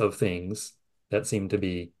groups of things that seem to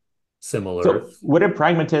be similar. so would a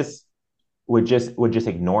pragmatist would just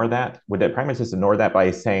ignore that? Would a pragmatist ignore that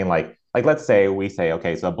by saying like let's say we say,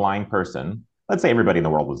 okay, so a blind person, let's say everybody in the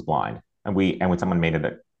world was blind, and when someone made it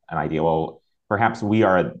an idea, well, perhaps we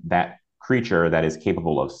are that creature that is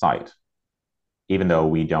capable of sight, even though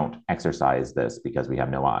we don't exercise this because we have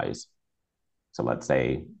no eyes. So let's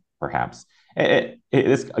say perhaps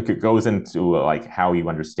this goes into like how you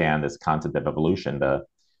understand this concept of evolution.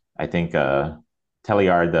 I think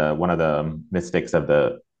Teilhard, one of the mystics of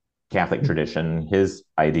the Catholic tradition, his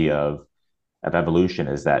idea of evolution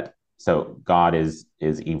is that so God is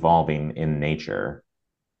evolving in nature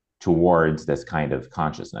towards this kind of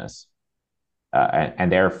consciousness. And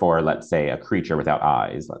therefore, let's say a creature without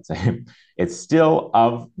eyes, let's say, it's still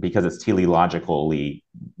because it's teleologically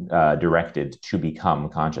directed to become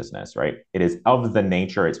consciousness, right? It is of the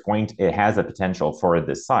nature, it has a potential for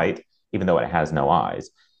the sight, even though it has no eyes.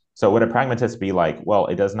 So would a pragmatist be like, well,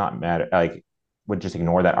 it does not matter, like, would just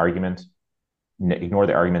ignore that argument, ignore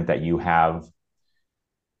the argument that you have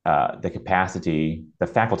the capacity, the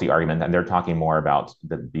faculty argument, and they're talking more about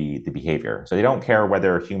the behavior. So they don't care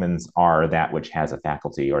whether humans are that which has a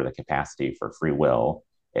faculty or the capacity for free will.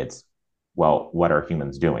 It's, well, what are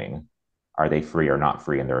humans doing? Are they free or not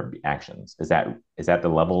free in their actions? Is that the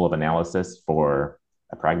level of analysis for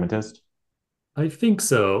a pragmatist? I think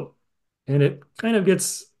so. And it kind of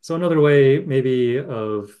gets so another way maybe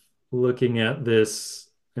of looking at this.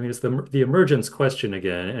 I mean, it's the emergence question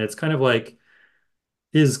again, and it's kind of like,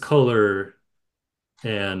 is color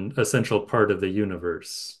an essential part of the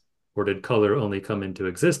universe? Or did color only come into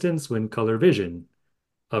existence when color vision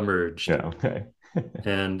emerged? Yeah. Okay.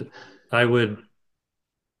 And I would,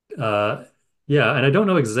 uh, yeah, and I don't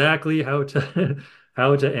know exactly how to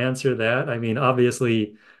how to answer that. I mean,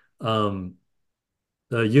 obviously, um,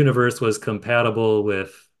 the universe was compatible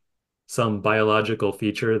with some biological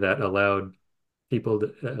feature that allowed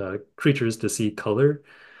creatures to see color.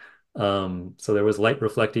 So there was light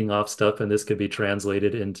reflecting off stuff, and this could be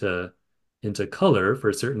translated into color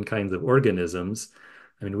for certain kinds of organisms.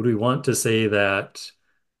 I mean, would we want to say that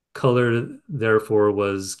color, therefore,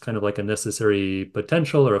 was kind of like a necessary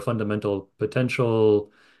potential or a fundamental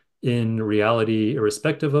potential in reality,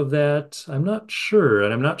 irrespective of that? I'm not sure.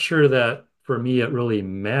 And I'm not sure that for me it really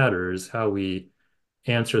matters how we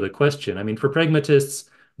answer the question. I mean, for pragmatists,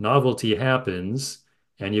 novelty happens,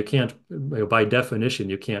 and you can't, by definition,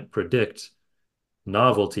 you can't predict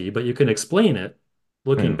novelty, but you can explain it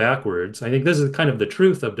looking Hmm. backwards. I think this is kind of the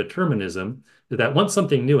truth of determinism, that once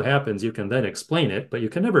something new happens, you can then explain it, but you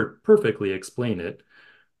can never perfectly explain it,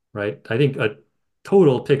 right? I think a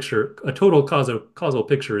total causal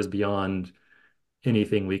picture is beyond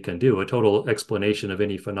anything we can do. A total explanation of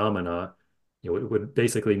any phenomena, it would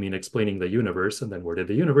basically mean explaining the universe, and then where did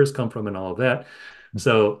the universe come from and all of that.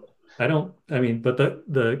 So I mean, but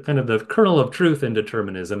the kind of the kernel of truth in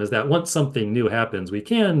determinism is that once something new happens, we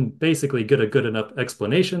can basically get a good enough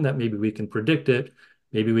explanation that maybe we can predict it,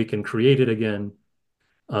 maybe we can create it again.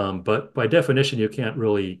 But by definition, you can't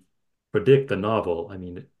really predict the novel. I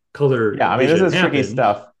mean, color Yeah, I mean, this vision is tricky happened,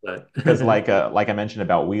 stuff but because, like I mentioned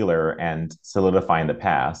about Wheeler and solidifying the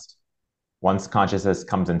past, once consciousness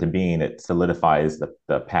comes into being, it solidifies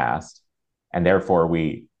the past, and therefore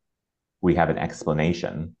we have an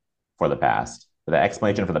explanation for the past. But the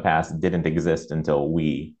explanation for the past didn't exist until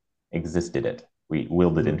we existed it. We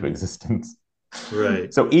willed it into Mhm. existence.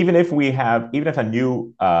 Right. So even if a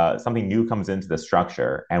new something new comes into the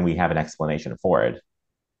structure and we have an explanation for it,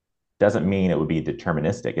 doesn't mean it would be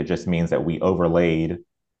deterministic. It just means that we overlaid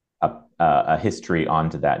a history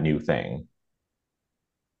onto that new thing.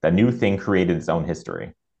 That new thing created its own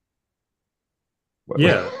history.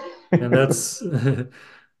 Yeah. And that's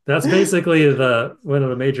that's basically the one of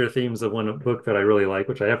the major themes of one book that I really like,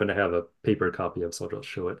 which I happen to have a paper copy of, so I'll just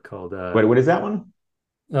show it, called Wait, what is that one?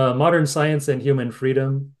 Modern Science and Human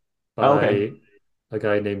Freedom Oh, okay. by a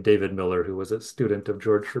guy named David Miller, who was a student of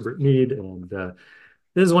George Herbert Mead. And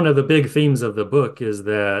this is one of the big themes of the book, is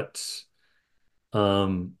that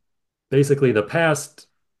um, basically the past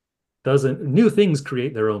doesn't, new things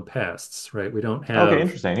create their own pasts, right? We don't Okay, have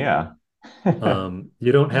interesting. Yeah.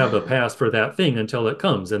 you don't have a past for that thing until it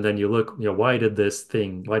comes. And then you look, why did this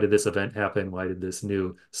event happen? Why did this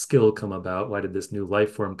new skill come about? Why did this new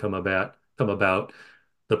life form come about?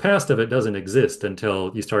 The past of it doesn't exist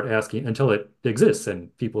until it exists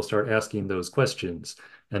and people start asking those questions.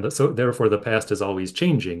 And so therefore the past is always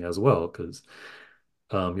changing as well, because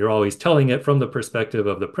you're always telling it from the perspective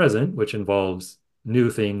of the present, which involves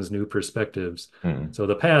new things, new perspectives. Hmm. So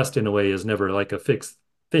the past, in a way, is never like a fixed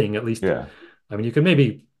thing. At least, Yeah. I mean, you can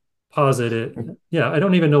maybe posit it. Yeah, I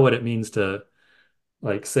don't even know what it means to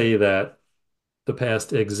like say that the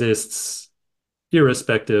past exists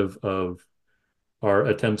irrespective of our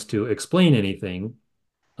attempts to explain anything.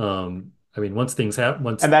 I mean, once And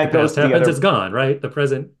the past happens, it's gone, right? The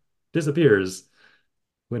present disappears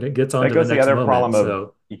when it gets on that to the goes to the next other moment. problem of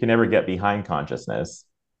So, you can never get behind consciousness,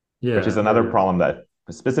 which is yeah, another right. problem that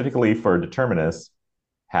specifically for determinists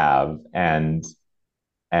have. And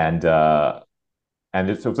so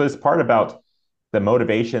this part about the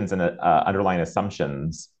motivations and underlying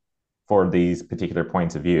assumptions for these particular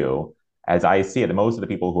points of view, as I see it, most of the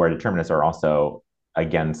people who are determinists are also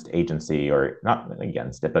against agency, or not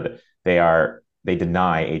against it, but they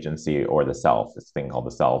deny agency or the self, this thing called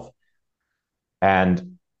the self.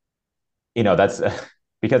 And that's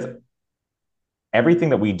because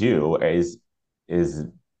everything that we do is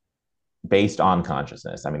based on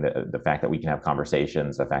consciousness. I mean, the fact that we can have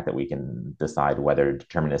conversations, the fact that we can decide whether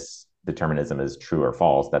determinists determinism is true or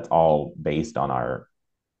false. That's all based on our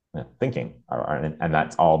thinking, and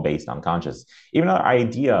that's all based on conscious. Even our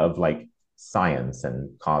idea of like science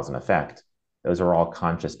and cause and effect, those are all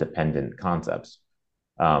conscious dependent concepts.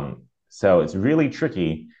 So it's really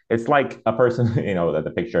tricky. It's like a person,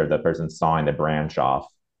 the picture of the person sawing the branch off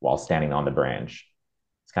while standing on the branch.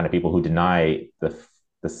 It's kind of people who deny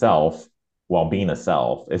the self while being a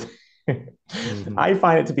self. Hmm. I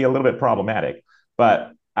find it to be a little bit problematic,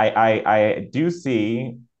 but I do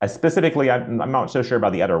see specifically. I'm not so sure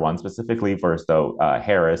about the other one specifically. First though,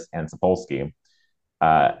 Harris and Sapolsky.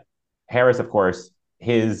 Uh, Harris, of course,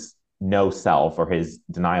 his no self or his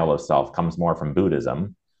denial of self comes more from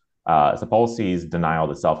Buddhism. Sapolsky's denial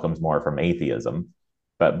of self comes more from atheism,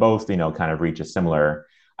 but both, kind of reach a similar.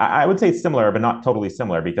 I would say similar, but not totally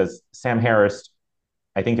similar, because Sam Harris,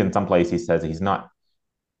 I think in some place he says he's not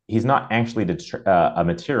actually a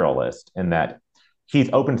materialist in that he's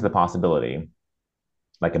open to the possibility,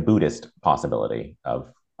 like a Buddhist possibility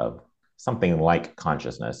of something like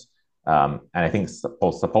consciousness. And I think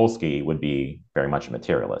Sapolsky would be very much a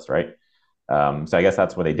materialist, right? So I guess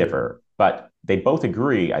that's where they Yeah. differ. But they both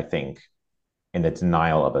agree, I think, in the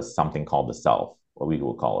denial of a something called the self, what we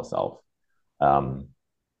will call a self, um,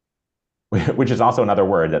 which is also another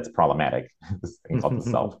word that's problematic. This thing called the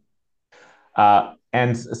self.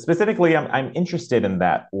 And specifically, I'm interested in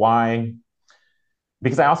that. Why?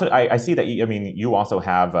 Because I see that you also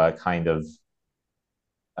have a kind of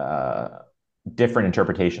uh, different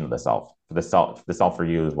interpretation of the self. For the self for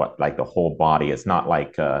you is what, like the whole body. It's not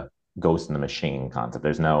like a ghost in the machine concept.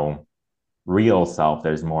 There's no real self.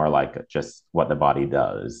 There's more like just what the body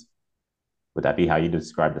does. Would that be how you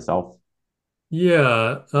describe the self?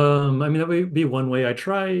 Yeah, I mean that would be one way. I've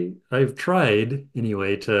tried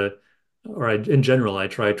anyway in general, I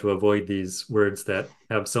try to avoid these words that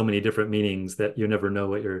have so many different meanings that you never know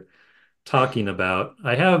what you're talking about.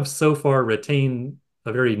 I have so far retained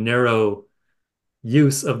a very narrow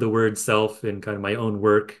use of the word self in kind of my own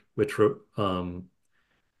work, which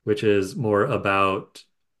is more about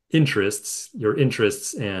interests, your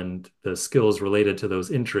interests and the skills related to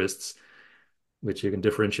those interests, which you can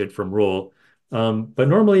differentiate from role. But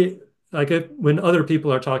normally, when other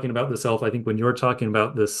people are talking about the self, I think when you're talking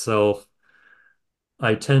about the self,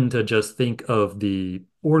 I tend to just think of the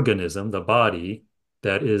organism, the body,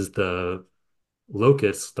 that is the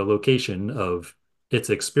locus, the location of its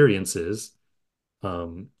experiences.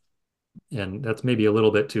 Um, and that's maybe a little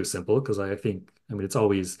bit too simple because I mean, it's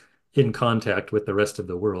always in contact with the rest of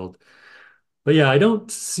the world. But yeah, I don't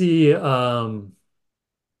see, yeah,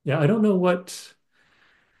 I don't know what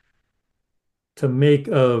to make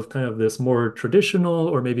of kind of this more traditional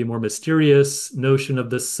or maybe more mysterious notion of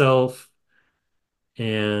the self.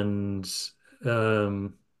 And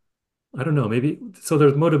um, I don't know, maybe so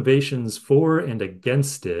there's motivations for and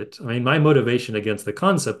against it. I mean, my motivation against the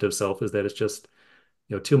concept of self is that it's just,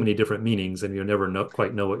 too many different meanings and you never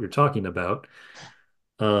quite know what you're talking about.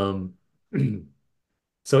 Um,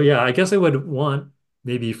 so yeah, I guess I would want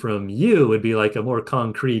maybe from you would be like a more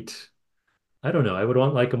concrete, I don't know, I would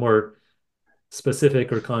want like a more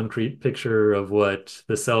specific or concrete picture of what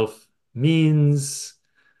the self means.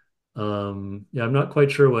 Yeah, I'm not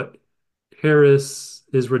quite sure what Harris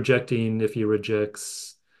is rejecting if he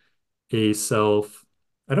rejects a self.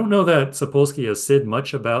 I don't know that Sapolsky has said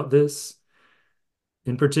much about this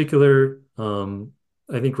in particular.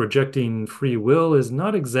 I think rejecting free will is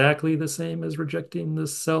not exactly the same as rejecting the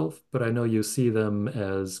self, but I know you see them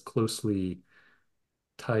as closely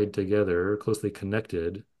tied together, closely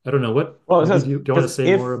connected. I don't know what, Well, it maybe says do you want to because say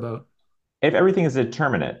if more about? if everything is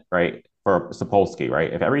determinate, right, for Sapolsky,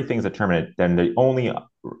 right, if everything's determinate, then the only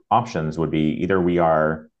options would be either we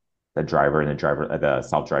are the driver in the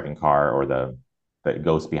self-driving car, or the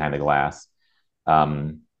ghost behind the glass,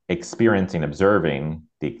 experiencing, observing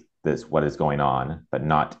this what is going on, but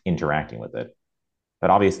not interacting with it.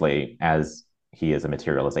 But obviously, as he is a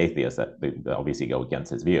materialist atheist, that obviously go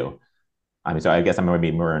against his view. I mean, so I guess I'm going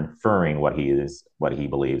to be more inferring what he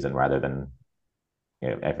believes, and rather than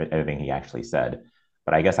everything he actually said.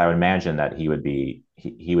 But I guess I would imagine that he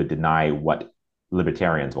would deny what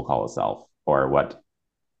libertarians will call a self, or what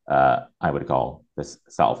I would call this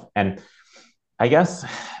self. And I guess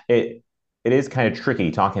it is kind of tricky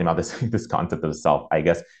talking about this concept of self, I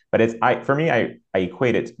guess. But it's I for me I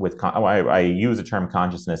equate it with I use the term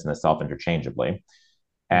consciousness and the self interchangeably.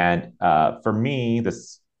 And for me,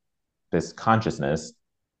 this consciousness,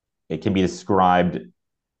 it can be described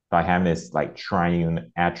by having this like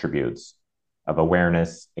triune attributes of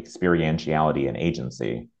awareness, experientiality, and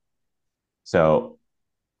agency. So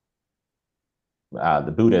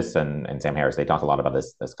the Buddhists and Sam Harris, they talk a lot about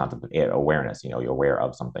this concept of awareness. You're aware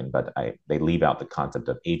of something, but they leave out the concept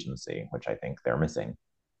of agency, which I think they're missing.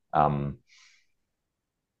 Um,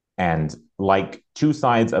 and like two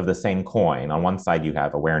sides of the same coin, on one side you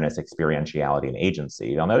have awareness, experientiality, and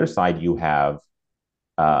agency. On the other side, you have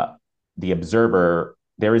uh, the observer.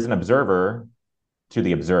 There is an observer to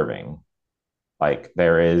the observing. Like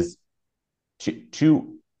there is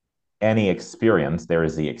to any experience, there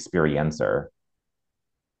is the experiencer.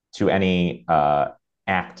 To any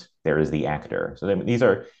act, there is the actor.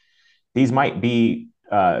 So these might be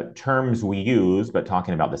terms we use, but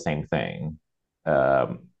talking about the same thing.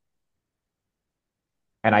 Um,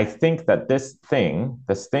 and I think that this thing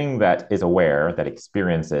that is aware, that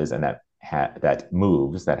experiences, and that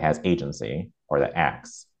moves, that has agency or that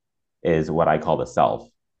acts, is what I call the self.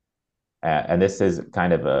 And this is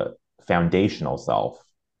kind of a foundational self.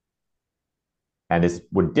 And this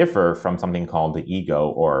would differ from something called the ego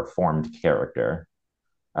or formed character.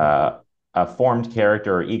 A formed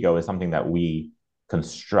character or ego is something that we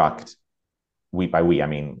construct. By we, I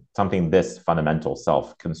mean something this fundamental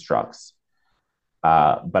self constructs.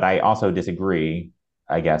 But I also disagree,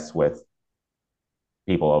 I guess, with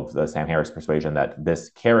people of the Sam Harris persuasion that this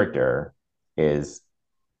character is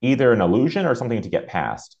either an illusion or something to get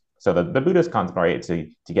past. So the Buddhist concept, right,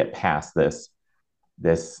 to get past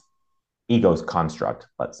this ego's construct,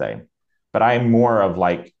 let's say. But I'm more of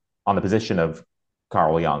like on the position of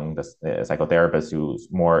Carl Jung, the psychotherapist, who's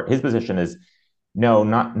more his position is no,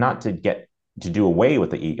 not to get to do away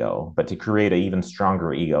with the ego, but to create an even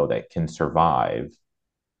stronger ego that can survive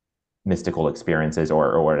mystical experiences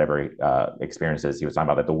or whatever experiences he was talking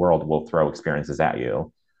about. That the world will throw experiences at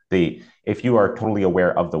you. If you are totally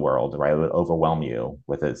aware of the world, right, it will overwhelm you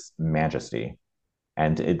with its majesty,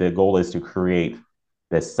 and the goal is to create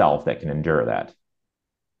this self that can endure that.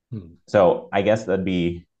 Hmm. So I guess that'd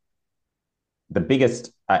be the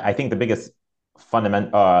biggest. I think the biggest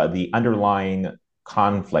the underlying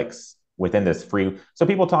conflicts within this free. So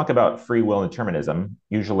people talk about free will and determinism,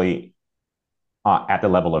 usually at the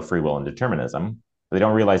level of free will and determinism. But they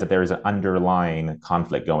don't realize that there is an underlying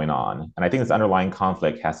conflict going on, and I think this underlying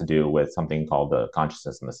conflict has to do with something called the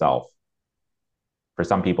consciousness and the self. For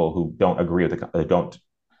some people who don't agree with don't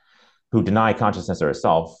who deny consciousness or a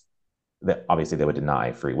self, that obviously they would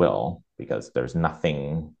deny free will because there's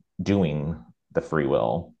nothing doing the free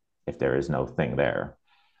will if there is no thing there.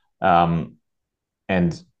 Um,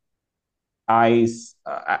 and I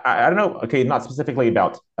don't know. Okay, not specifically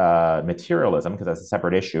about materialism because that's a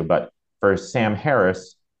separate issue, but for Sam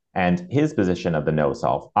Harris and his position of the no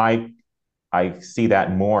self, I see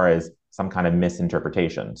that more as some kind of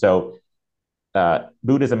misinterpretation. So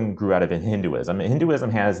Buddhism grew out of Hinduism.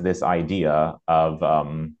 Hinduism has this idea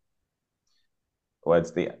of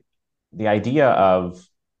what's the idea of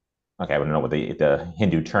okay, I don't know what the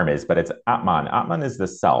Hindu term is, but it's Atman. Atman is the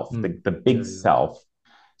self, Hmm. the Yeah, big yeah. self.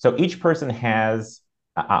 So each person has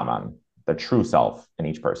Atman, the true self in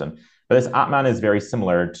each person. But this Atman is very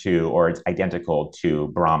similar to, or it's identical to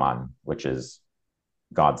Brahman, which is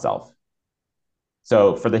God self.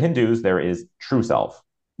 So for the Hindus, there is true self.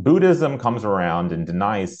 Buddhism comes around and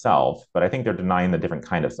denies self, but I think they're denying the different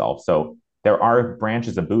kind of self. So there are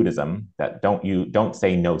branches of Buddhism that don't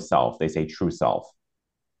say no self, they say true self.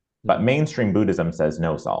 But Hmm. mainstream Buddhism says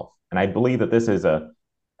no self. And I believe that this is a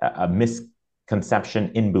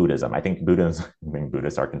misconception in Buddhism. I think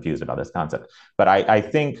Buddhists are confused about this concept. But I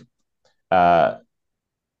think uh,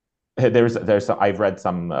 I've read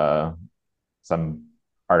some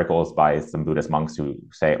articles by some Buddhist monks who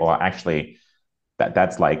say, well, actually,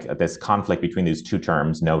 that's like this conflict between these two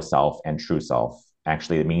terms, no self and true self.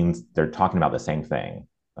 Actually, it means they're talking about the same thing.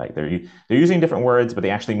 Like they're using different words, but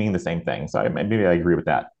they actually mean the same thing. So maybe I agree with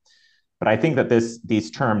that. But I think that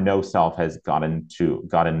this term no self has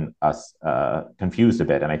gotten us confused a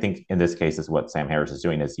bit. And I think in this case is what Sam Harris is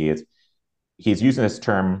doing is he's using this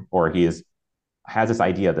term or has this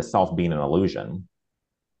idea of the self being an illusion.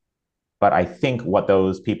 But I think what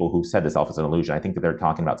those people who said the self is an illusion, I think that they're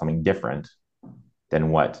talking about something different than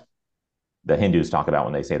what the Hindus talk about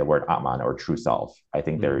when they say the word Atman or true self. I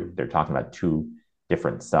think Hmm. they're talking about two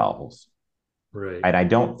different selves. Right. And I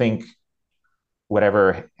don't think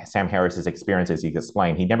whatever Sam Harris's experiences he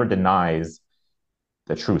explained, he never denies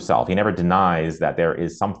the true self. He never denies that there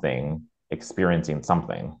is something experiencing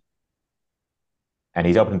something. And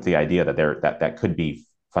he's open to the idea that that could be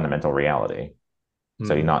fundamental reality.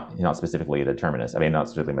 So Hmm. he's not specifically a determinist. I mean, not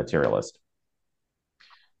specifically materialist.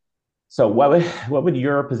 So what would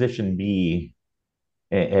your position be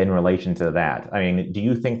in relation to that? I mean, do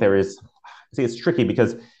you think there is? See, it's tricky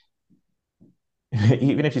because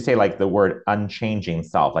even if you say like the word unchanging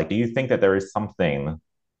self, like do you think that there is something?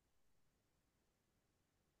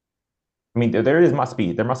 I mean, there must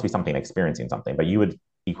be something experiencing something, but you would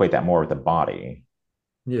equate that more with the body.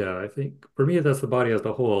 Yeah, I think for me, that's the body as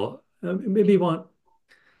a whole. Maybe want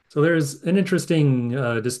So there's an interesting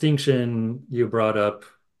distinction you brought up,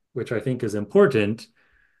 which I think is important,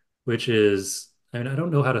 which is, I mean, I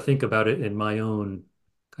don't know how to think about it in my own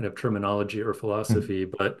kind of terminology or Hmm. philosophy,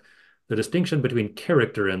 but the distinction between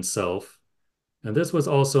character and self. And this was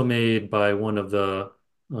also made by one of the,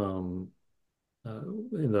 um,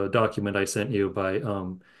 in the document I sent you by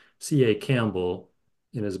C.A. Campbell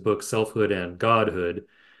in his book Selfhood and Godhood.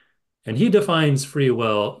 And he defines free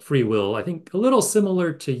will, I think a little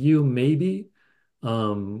similar to you, maybe,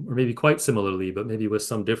 or maybe quite similarly, but maybe with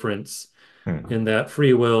some difference Hmm. in that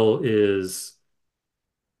free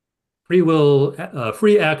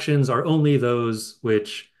actions are only those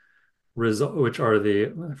which are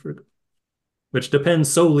which depend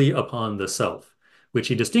solely upon the self, which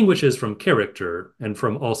he distinguishes from character and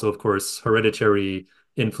from also, of course, hereditary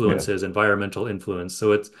Yes. influences, environmental influence.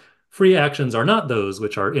 So it's free actions are not those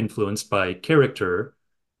which are influenced by character,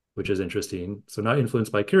 which is interesting. So not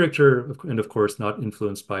influenced by character, and of course not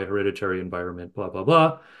influenced by hereditary environment, blah, blah,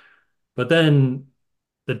 blah. But then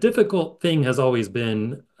the difficult thing has always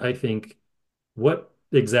been, I think, what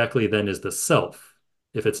exactly then is the self?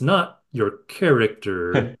 If it's not your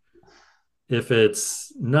character, if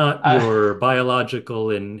it's not Uh, your biological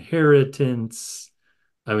inheritance,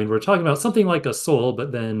 I mean, we're talking about something like a soul,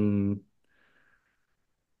 but then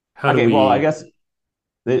how do okay, well, I we? guess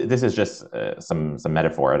this is just some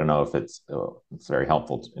metaphor. I don't know if it's very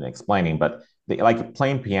helpful in explaining, but like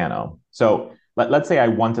playing piano. So let's say I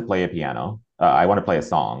want to play a piano. I want to play a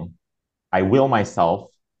song. I will myself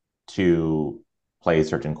to play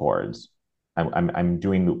certain chords. I'm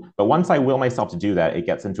doing, but once I will myself to do that, it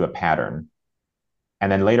gets into a pattern.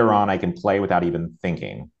 And then later on, I can play without even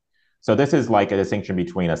thinking. So this is like a distinction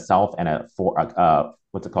between a self and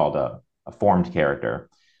what's it called? A formed character.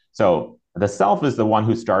 So the self is the one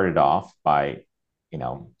who started off by,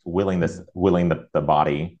 willing the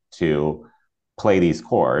body to play these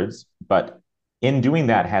chords, but in doing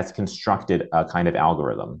that has constructed a kind of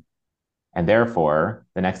algorithm. And therefore,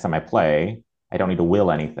 the next time I play, I don't need to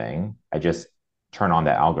will anything. I just turn on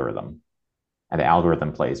that algorithm, and the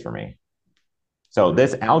algorithm plays for me. So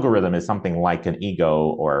this Right. algorithm is something like an ego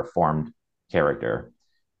or a formed character.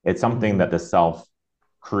 It's something that Mhm. the self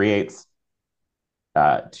creates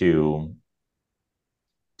to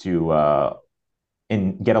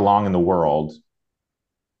get along in the world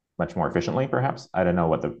much more efficiently. Perhaps I don't know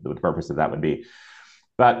what the purpose of that would be,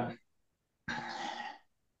 but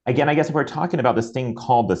again, I guess if we're talking about this thing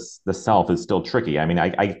called the self is still tricky. I mean,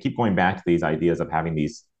 I keep going back to these ideas of having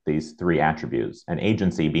these three attributes, and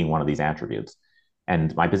agency being one of these attributes.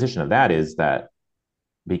 And my position of that is that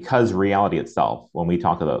because reality itself, when we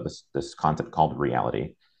talk about this concept called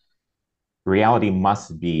reality, reality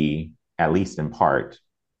must be, at least in part,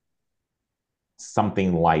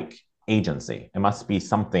 something like agency. It must be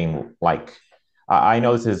something like, I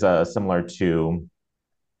know this is similar to,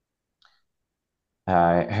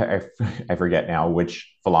 I forget now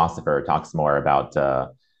which philosopher talks more about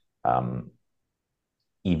um,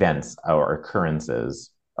 events or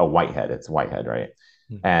occurrences. Oh, Whitehead, it's Whitehead, right?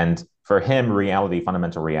 And for him, reality,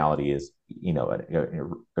 fundamental reality is,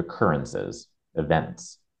 occurrences,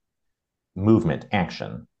 events, movement,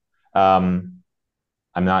 action. Um,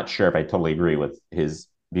 I'm not sure if I totally agree with his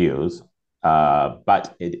views,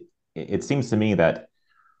 but it seems to me that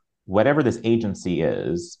whatever this agency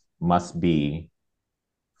is must be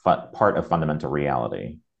part of fundamental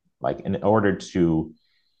reality. Like in order to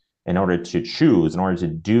choose, in order to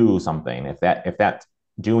do something, if that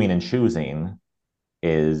doing and choosing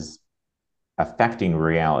is affecting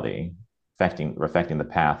reality, affecting the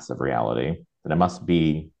paths of reality, then it must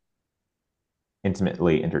be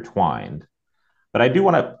intimately intertwined. But I do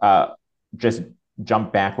want to just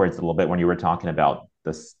jump backwards a little bit when you were talking about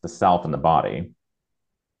the self and the body.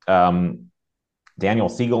 Um, Daniel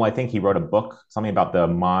Siegel, I think he wrote a book, something about the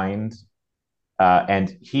mind,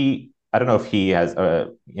 and I don't know if he has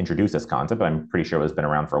introduced this concept, but I'm pretty sure it's been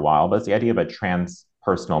around for a while. But it's the idea of a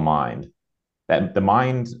transpersonal mind. That the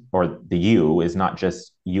mind or the you is not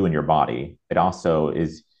just you and your body. It also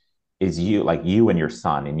is you, like you and your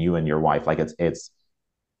son and you and your wife. Like it's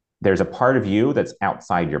there's a part of you that's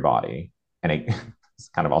outside your body, and it's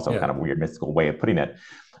kind of also Yeah. kind of weird mystical way of putting it,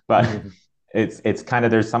 but Mhm. it's kind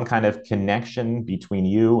of there's some kind of connection between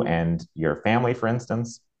you and your family, for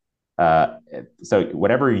instance, uh, so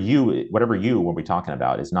whatever you will be talking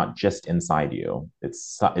about is not just inside you.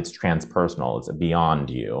 It's transpersonal. It's beyond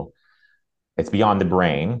you. It's beyond the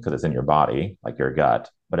brain because it's in your body, like your gut,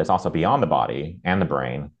 but it's also beyond the body and the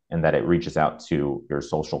brain, in that it reaches out to your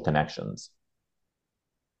social connections.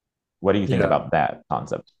 What do you think Yeah. about that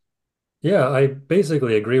concept? Yeah, I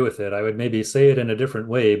basically agree with it. I would maybe say it in a different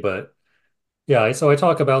way, but yeah, so I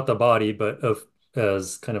talk about the body, but of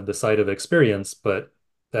as kind of the site of experience, but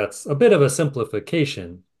that's a bit of a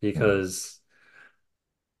simplification Hmm. because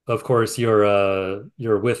of course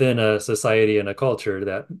you're within a society and a culture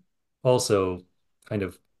that also kind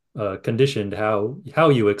of conditioned how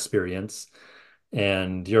you experience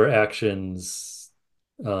and your actions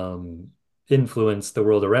influence the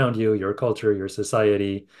world around you, your culture, your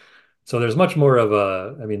society. So there's much more of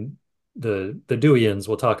a, I mean, the Deweyans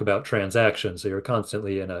will talk about transaction. So you're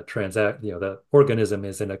constantly in a transact, the organism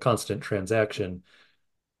is in a constant transaction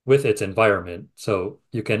with its environment. So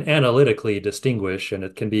you can analytically distinguish, and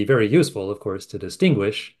it can be very useful, of course, to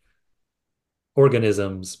distinguish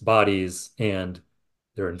organisms, bodies, and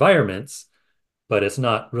their environments. But it's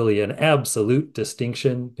not really an absolute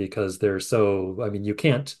distinction because they're so, I mean, you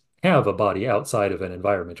can't have a body outside of an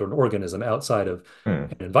environment or an organism outside of Hmm.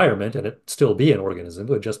 an environment and it still be an organism.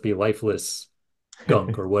 It would just be lifeless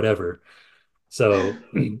gunk or whatever. So,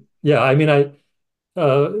 yeah, I mean,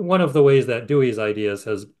 one of the ways that Dewey's ideas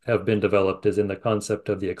has have been developed is in the concept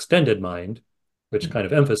of the extended mind, which kind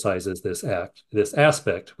of emphasizes this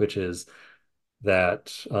aspect, which is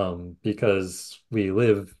that because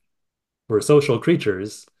we're social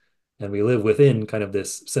creatures and we live within kind of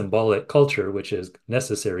this symbolic culture, which is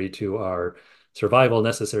necessary to our survival,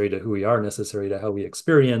 necessary to who we are, necessary to how we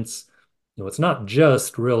experience. It's not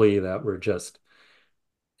just really that we're just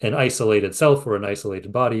an isolated self or an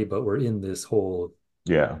isolated body, but we're in this whole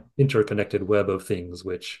Yeah. interconnected web of things,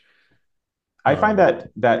 which, I find um,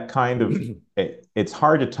 that kind of it's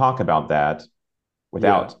hard to talk about that yeah,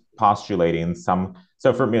 without postulating some.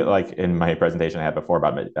 So for me, like in my presentation I had before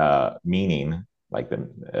about meaning, like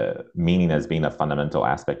the meaning as being a fundamental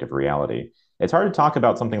aspect of reality, it's hard to talk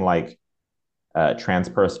about something like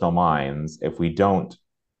transpersonal minds if we don't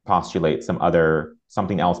postulate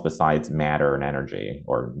something else besides matter and energy,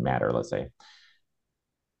 or matter, let's say.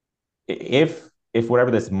 If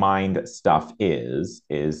whatever this mind stuff is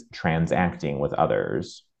transacting with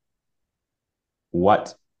others,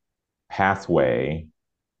 what pathway,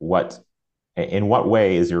 what in what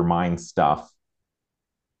way is your mind stuff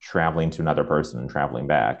traveling to another person and traveling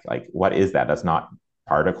back? Like, what is that? That's not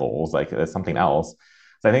particles. Like, that's something else.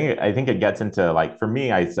 So I think it gets into, like, for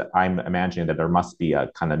me, I'm imagining that there must be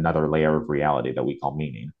a kind of another layer of reality that we call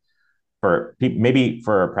meaning. For maybe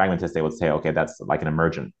for a pragmatist, they would say, okay, that's like an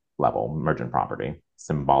emergent level, emergent property,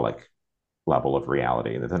 symbolic level of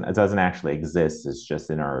reality. It doesn't actually exist. It's just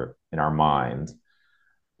in our mind.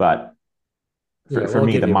 But yeah. for Well, I'll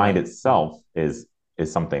me, give the you mind my itself is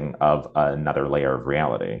something of another layer of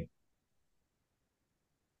reality.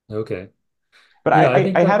 okay. But I, Yeah, I I,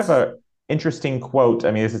 think I had that's a interesting quote.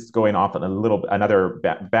 I mean, this is going off on a little another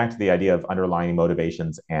back to the idea of underlying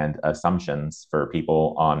motivations and assumptions for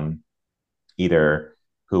people on either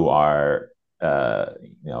who are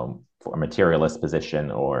for a materialist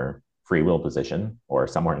position or free will position or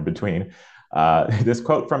somewhere in between. This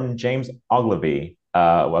quote from James Ogilvy.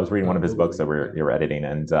 I was reading one of his books that Ogilvy. we're Yeah. you were editing,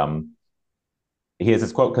 and he has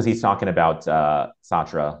this quote because he's talking about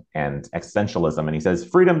Sartre and existentialism, and he says,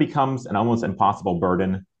 "Freedom becomes an almost impossible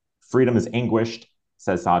burden. Freedom is anguished,"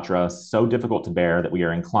 says Sartre, "so difficult to bear that we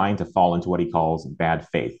are inclined to fall into what he calls bad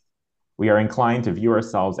faith. We are inclined to view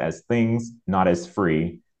ourselves as things, not as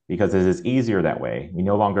free, because it is easier that way. We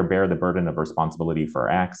no longer bear the burden of responsibility for our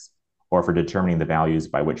acts or for determining the values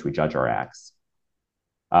by which we judge our acts."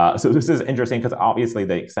 So this is interesting because obviously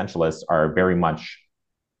the essentialists are very much,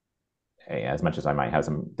 as much as I might have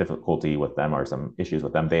some difficulty with them or some issues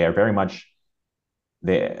with them, they are very much,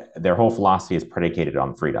 their whole philosophy is predicated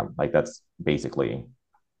on freedom. Like, that's basically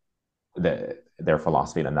their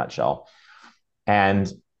philosophy in a nutshell.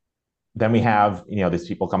 And then we have, these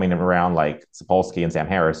people coming around like Sapolsky and Sam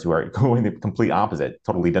Harris, who are going the complete opposite,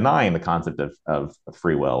 totally denying the concept of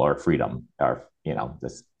free will or freedom, or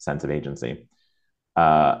this sense of agency.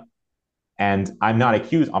 Uh, and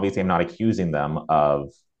obviously, I'm not accusing them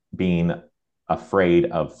of being afraid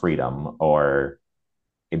of freedom, or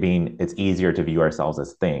it's easier to view ourselves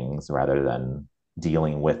as things rather than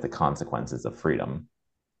dealing with the consequences of freedom.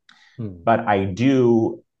 Hmm. But I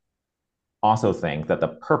do also think that the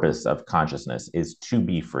purpose of consciousness is to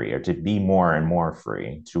be free, or to be more and more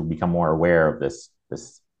free, to become more aware of this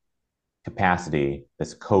capacity,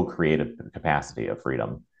 this co-creative capacity of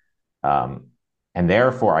freedom. Um, and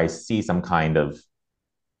therefore, I see some kind of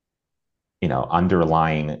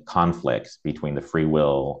underlying conflict between the free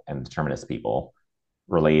will and determinist people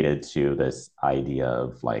related to this idea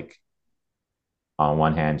of like, on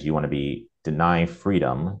one hand, you want to be deny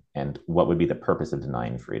freedom, and what would be the purpose of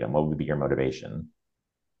denying freedom? What would be your motivation?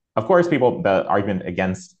 Of course, the argument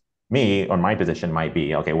against me or my position might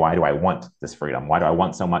be, okay, why do I want this freedom? Why do I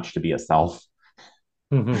want so much to be a self?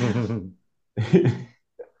 I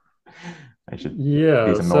should do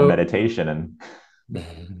Yeah, some more so meditation and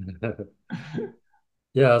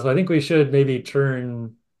yeah, so I think we should maybe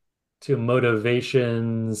turn to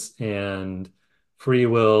motivations and free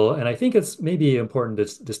will. And I think it's maybe important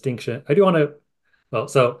distinction. I do want to, well,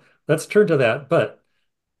 so let's turn to that. But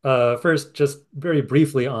first, just very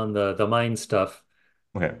briefly on the mind stuff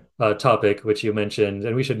okay, topic, which you mentioned,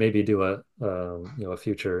 and we should maybe do um, a yeah,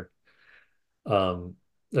 future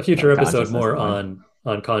episode consciousness more and mind.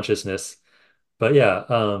 on consciousness. But yeah,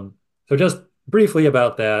 so just briefly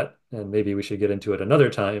about that, and maybe we should get into it another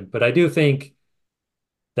time. But I do think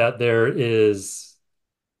that there is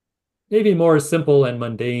maybe more simple and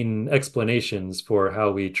mundane explanations for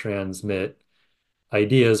how we transmit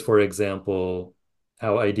ideas, for example,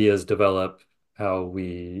 how ideas develop, how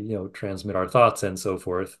we, transmit our thoughts and so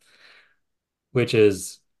forth, which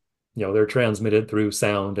is, they're transmitted through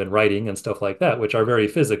sound and writing and stuff like that, which are very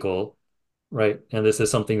physical, right? And this is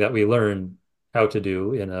something that we learn how to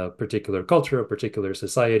do in a particular culture, a particular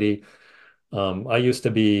society. I used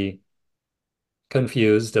to be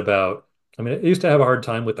confused about, I mean, I used to have a hard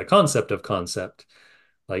time with the concept of concept.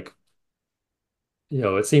 Like,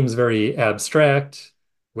 it seems very abstract.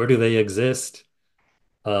 Where do they exist?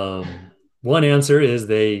 Um, One answer is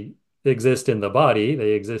they exist in the body,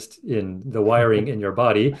 they exist in the wiring in your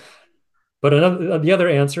body. But the other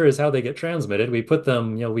answer is how they get transmitted. We put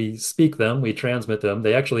them, we speak them, we transmit them.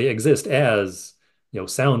 They actually exist as,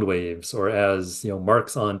 sound waves or as,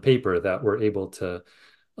 marks on paper that we're able to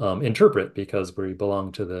interpret because we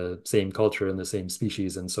belong to the same culture and the same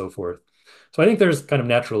species and so forth. So I think there's kind of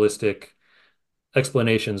naturalistic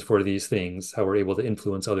explanations for these things, how we're able to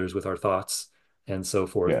influence others with our thoughts and so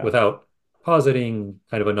forth, Yeah. without positing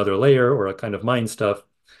kind of another layer or a kind of mind stuff.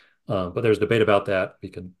 But there's debate about that. We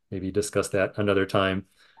can maybe discuss that another time.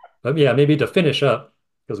 But yeah, maybe to finish up,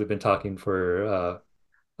 because we've been talking for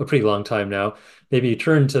a pretty long time now, maybe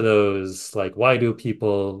turn to those like, why do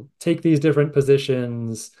people take these different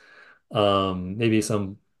positions? Maybe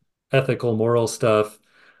some ethical, moral stuff.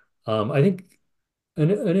 I think an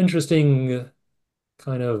interesting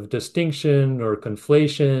kind of distinction or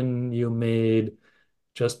conflation you made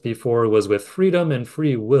just before was with freedom and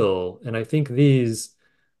free will. And I think these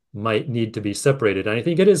might need to be separated. And I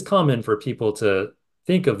think it is common for people to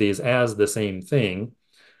think of these as the same thing.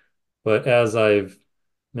 But as I've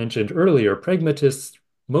mentioned earlier, pragmatists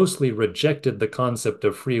mostly rejected the concept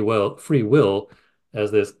of free will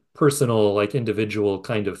as this personal, like individual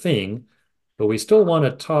kind of thing. But we still want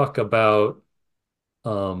to talk about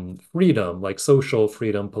freedom, like social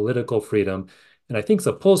freedom, political freedom. And I think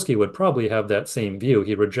Sapolsky would probably have that same view.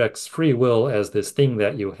 He rejects free will as this thing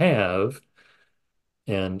that you have.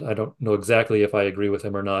 And I don't know exactly if I agree with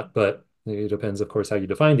him or not, but it depends, of course, how you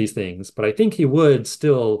define these things. But I think he would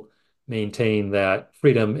still maintain that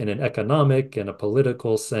freedom in an economic and a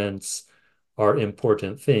political sense are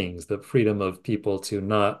important things, the freedom of people to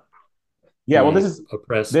not Yeah, well, be this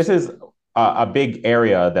oppressed. is a big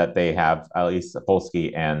area that they have, at least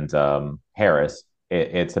Sapolsky and Harris.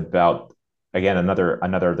 It's about, again, another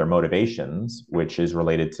of their motivations, which is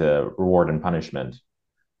related to reward and punishment,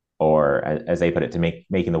 or as they put it, to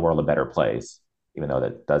making the world a better place. Even though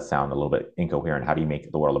that does sound a little bit incoherent, how do you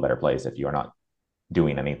make the world a better place if you are not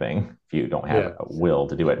doing anything? If you don't have Yeah. a will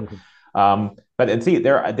to do it? But and see,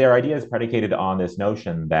 their idea is predicated on this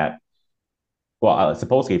notion that, well,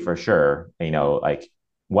 Sapolsky for sure, like,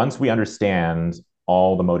 once we understand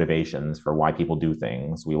all the motivations for why people do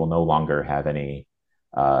things, we will no longer have any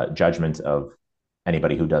judgment of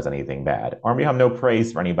anybody who does anything bad, or we have no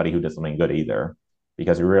praise for anybody who does something good either,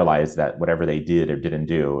 because we realize that whatever they did or didn't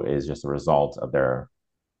do is just a result of their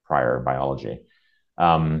prior biology.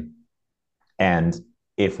 Um, and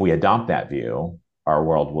if we adopt that view, our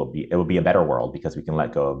world will be a better world because we can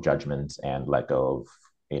let go of judgment and let go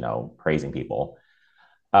of praising people.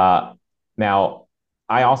 uh, Now,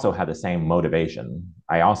 I also have the same motivation.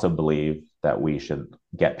 I also believe that we should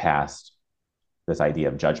get past this idea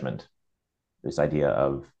of judgment, this idea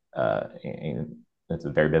of it's a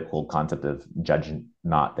very biblical concept of judge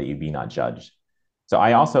not that you be not judged. So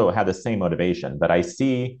I also have the same motivation, but I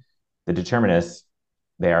see the determinists,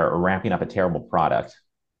 they're ramping up a terrible product.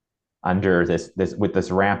 under this with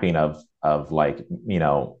this wrapping of like,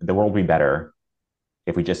 the world would be better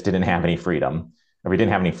if we just didn't have any freedom, if we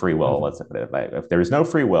didn't have any free will. Mhm. Let's put it like, if there's no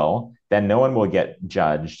free will, then no one will get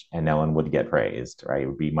judged and no one would get praised, right? It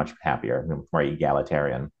would be much happier, more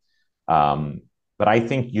egalitarian. Um, but I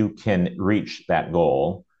think you can reach that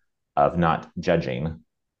goal of not judging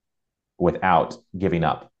without giving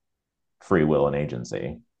up free will and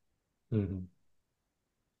agency. Mhm.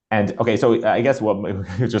 And okay, so I guess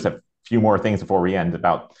just a few more things before we end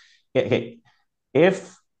about, okay,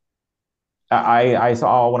 if I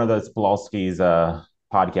saw one of the Sapolsky's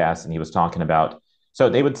podcasts, and he was talking about, so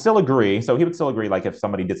they would still agree. So he would still agree, like if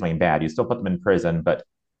somebody did something bad, you still put them in prison, but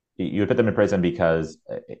you would put them in prison because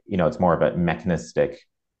it's more of a mechanistic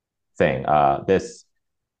thing. This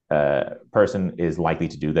person is likely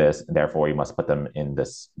to do this, and therefore you must put them in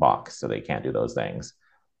this box so they can't do those things.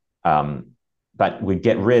 Um, but we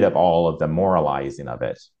get rid of all of the moralizing of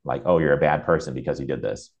it, like, oh, you're a bad person because you did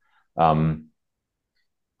this. Um,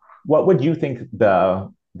 what would you think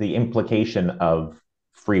the implication of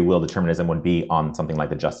free will determinism would be on something like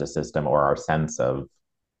the justice system or our sense of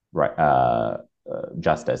right,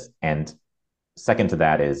 justice? And second to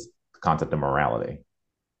that is the concept of morality.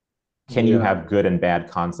 Can you Yeah. have good and bad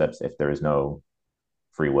concepts if there is no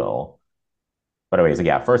free will? But anyways,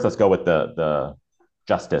 yeah. First, let's go with the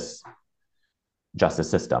justice justice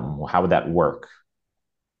system. How would that work?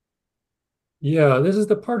 Yeah, this is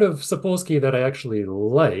the part of Sapolsky that I actually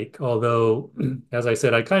like, although, as I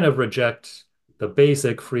said, I kind of reject the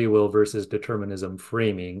basic free will versus determinism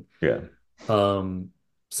framing. Yeah, Um,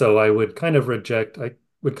 so I would kind of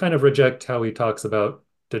reject how he talks about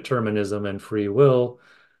determinism and free will,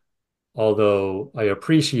 although I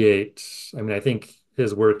mean, I think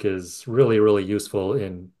his work is really, really useful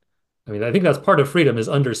I mean, I think that's part of freedom is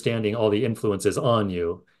understanding all the influences on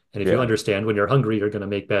you. And if you yeah. understand when you're hungry, you're going to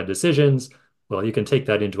make bad decisions, well, you can take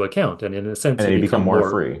that into account. And in a sense, And you then you become become more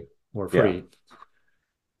free. more Yeah, free.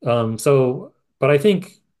 But I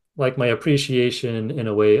think like my appreciation in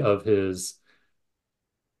a way of his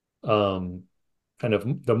um, kind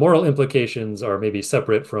of the moral implications are maybe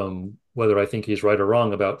separate from whether I think he's right or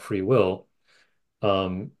wrong about free will.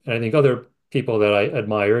 And I think other people that I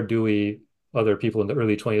admire, Dewey, other people in the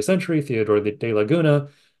early 20th century, Theodore de Laguna,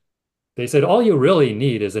 they said all you really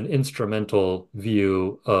need is an instrumental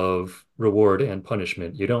view of reward and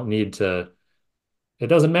punishment. You don't need to, it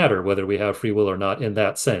doesn't matter whether we have free will or not in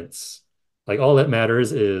that sense. Like all that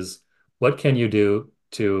matters is what can you do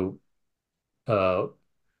to uh,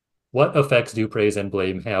 what effects do praise and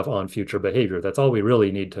blame have on future behavior? That's all we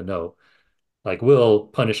really need to know. Like, will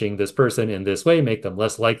punishing this person in this way make them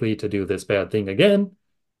less likely to do this bad thing again?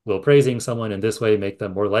 Will praising someone in this way make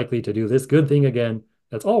them more likely to do this good thing again?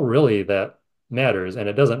 That's all really that matters. And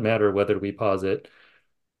it doesn't matter whether we posit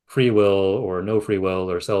free will or no free will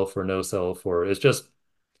or self or no self, or it's just,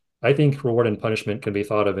 I think reward and punishment can be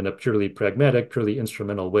thought of in a purely pragmatic, purely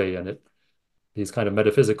instrumental way. And these kind of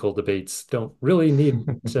metaphysical debates don't really need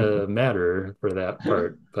to matter for that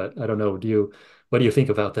part. But I don't know. What do you think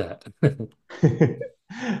about that?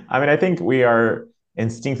 I mean, I think we are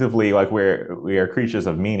instinctively, like, we are creatures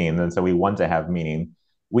of meaning, and so we want to have meaning.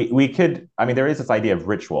 We could, I mean, there is this idea of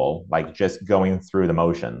ritual, like just going through the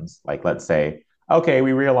motions. Like, let's say, okay,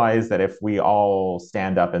 we realize that if we all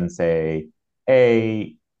stand up and say,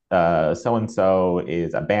 "Hey, so and so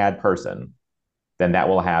is a bad person," then that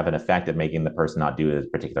will have an effect of making the person not do this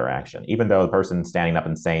particular action. Even though the person standing up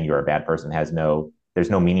and saying you're a bad person there's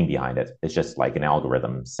no meaning behind it. It's just like an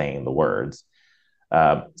algorithm saying the words.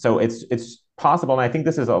 So it's possible, and I think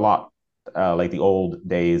this is a lot like the old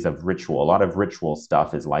days of ritual. A lot of ritual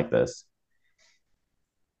stuff is like this.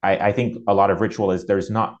 I think a lot of ritual is there's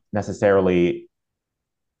not necessarily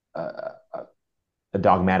a, a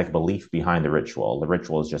dogmatic belief behind the ritual. The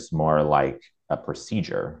ritual is just more like a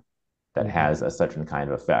procedure that Mhm. has a certain kind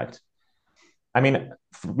of effect. I mean,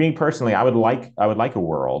 for me personally, I would like a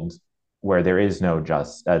world where there is no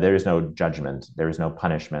judgment, there is no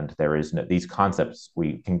punishment, there is no, these concepts,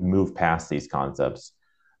 we can move past these concepts.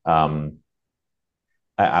 Um,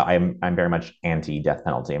 I'm very much anti death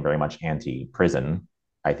penalty. I'm very much anti prison.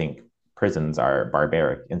 I think prisons are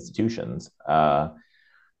barbaric institutions.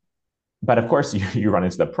 But of course, you run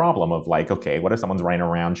into the problem of like, okay, what if someone's running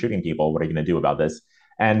around shooting people? What are you going to do about this?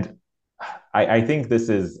 And I think this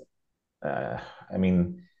is, uh, I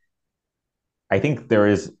mean, I think there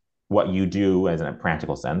is what you do as in a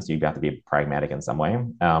practical sense. You have to be pragmatic in some way,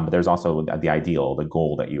 but there's also the ideal, the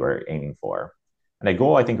goal that you are aiming for. And a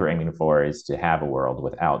goal I think we're aiming for is to have a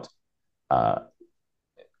world uh,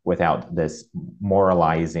 without this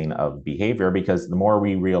moralizing of behavior, because the more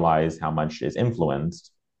we realize how much is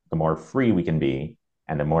influenced the more free we can be,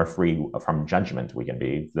 and the more free from judgment we can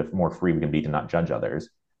be, the more free we can be to not judge others.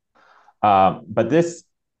 But this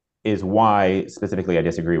is why specifically I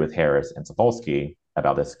disagree with Harris and Sapolsky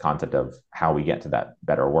about this concept of how we get to that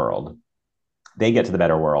better world. They get to the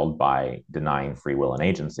better world by denying free will and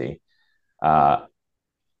agency. Uh,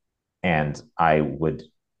 and I would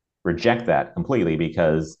reject that completely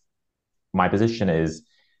because my position is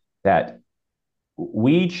that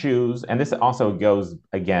we choose, and this also goes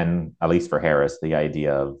again, at least for Harris, the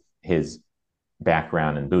idea of his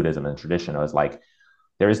background in Buddhism and tradition was like,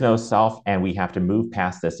 there is no self, and we have to move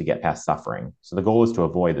past this to get past suffering. So the goal is to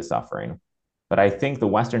avoid the suffering. But I think the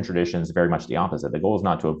Western tradition is very much the opposite. The goal is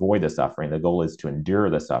not to avoid the suffering, the goal is to endure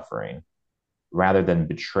the suffering rather than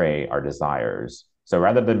betray our desires. So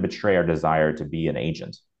rather than betray our desire to be an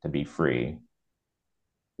agent, to be free,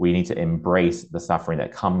 we need to embrace the suffering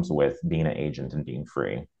that comes with being an agent and being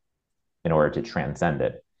free in order to transcend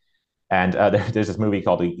it. And there's this movie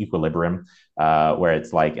called Equilibrium, where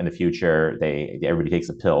it's like in the future, everybody takes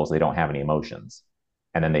the pills, they don't have any emotions.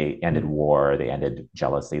 And then they ended war, they ended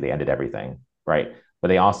jealousy, they ended everything, right? But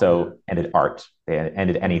they Yeah. also ended art. They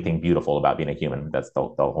ended anything beautiful about being a human. That's the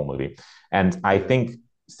whole movie. And I Yeah. think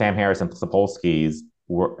Sam Harris and Sapolsky's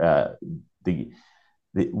the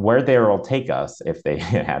where they will take us if they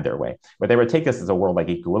had their way. Where they would take us is a world like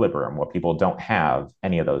equilibrium, where people don't have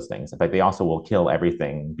any of those things. In fact, they also will kill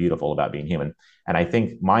everything beautiful about being human. And I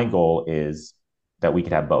think my goal is that we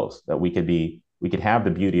could have both. That we could have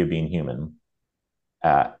the beauty of being human.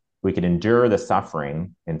 We could endure the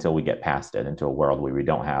suffering until we get past it, into a world where we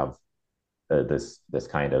don't have this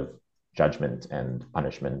kind of judgment and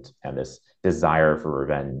punishment and this desire for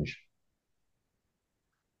revenge.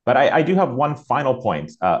 But I do have one final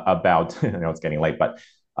point about, I know it's getting late, but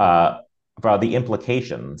about the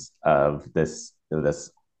implications of this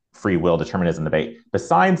free will determinism debate.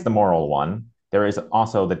 Besides the moral one, there is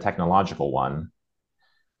also the technological one.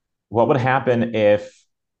 What would happen if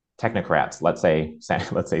technocrats, let's say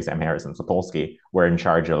Sam Harris and Sapolsky, were in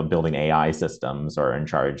charge of building AI systems or in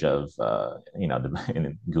charge of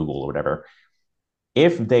in Google or whatever,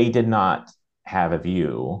 if they did not have a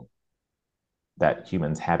view that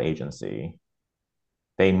humans have agency,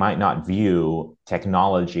 they might not view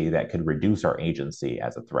technology that could reduce our agency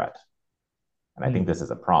as a threat. And I think Mm. this is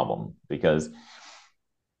a problem because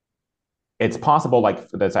it's possible, like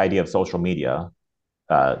this idea of social media,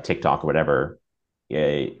 TikTok or whatever,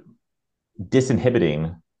 uh,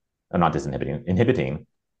 disinhibiting, or not disinhibiting, inhibiting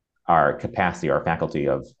our capacity, our faculty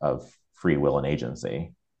of free will and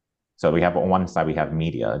agency. So we have on one side, we have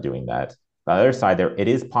media doing that. On the other side, there it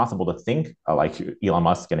is possible to think like Elon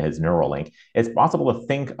Musk and his Neuralink. It's possible to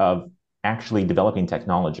think of actually developing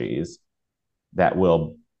technologies that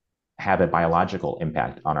will have a biological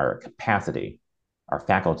impact on our capacity, our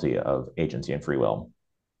faculty of agency and free will.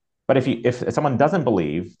 But if someone doesn't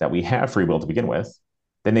believe that we have free will to begin with,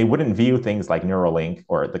 then they wouldn't view things like Neuralink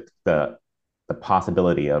or the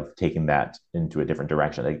possibility of taking that into a different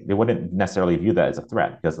direction. They wouldn't necessarily view that as a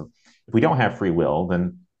threat because if we don't have free will,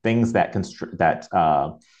 then things that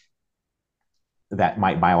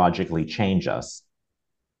might biologically change us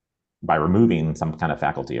by removing some kind of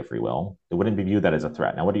faculty of free will, it wouldn't be viewed that as a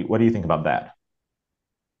threat. Now, what do you think about that?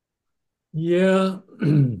 Yeah.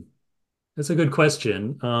 That's a good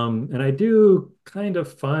question. And I do kind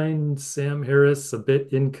of find Sam Harris a bit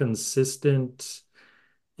inconsistent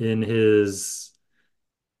in his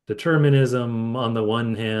determinism on the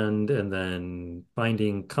one hand, and then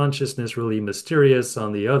finding consciousness really mysterious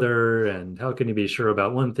on the other. And how can you be sure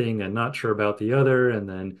about one thing and not sure about the other? And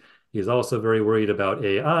then he's also very worried about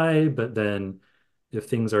AI, but then if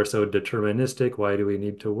things are so deterministic, why do we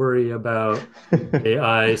need to worry about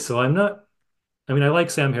AI? So I'm not, I mean, I like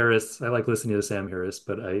Sam Harris. I like listening to Sam Harris,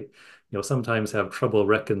 but sometimes have trouble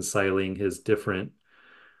reconciling his different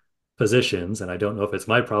positions. And I don't know if it's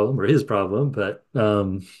my problem or his problem, but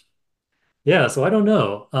yeah, so I don't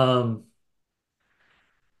know.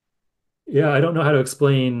 Yeah, I don't know how to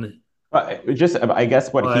explain Just, I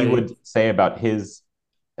guess, what he why. would say about his,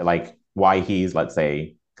 like, why he's, let's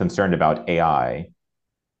say, concerned about AI.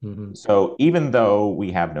 Mhm. So even though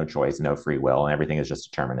we have no choice, no free will, and everything is just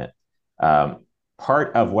determinate, um,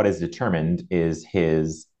 part of what is determined is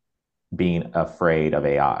his being afraid of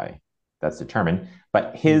AI. That's determined.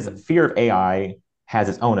 But his Mhm. fear of AI has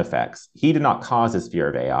its own effects. He did not cause his fear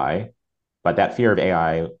of AI, but that fear of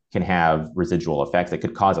AI can have residual effects that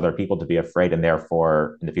could cause other people to be afraid and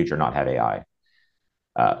therefore in the future not have AI.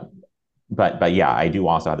 Uh, but yeah, I do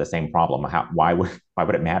also have the same problem. Why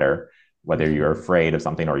would it matter whether you're afraid of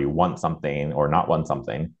something or you want something or not want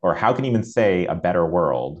something? Or how can you even say a better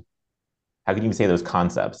world? how can you say those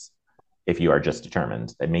concepts if you are just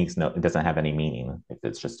determined? It doesn't have any meaning if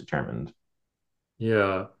it's just determined.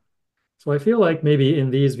 Yeah. So I feel like maybe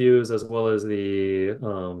in these views, as well as the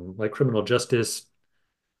like criminal justice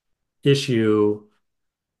issue,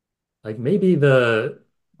 like maybe the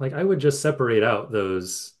like I would just separate out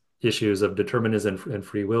those issues of determinism and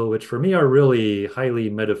free will, which for me are really highly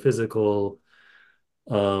metaphysical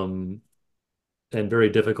um, and very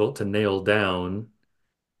difficult to nail down.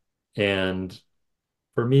 And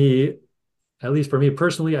for me, at least for me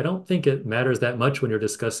personally, I don't think it matters that much when you're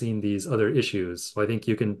discussing these other issues. So I think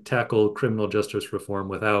you can tackle criminal justice reform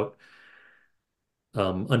without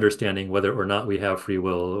understanding whether or not we have free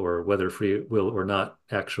will or whether free will or not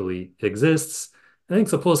actually exists. I think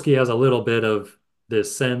Sapolsky has a little bit of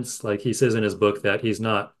this sense, like he says in his book, that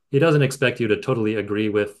he doesn't expect you to totally agree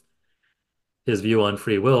with his view on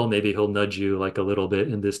free will. Maybe he'll nudge you like a little bit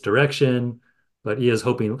in this direction, but he is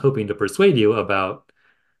hoping to persuade you about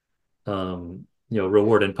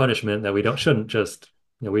reward and punishment, that we don't shouldn't just,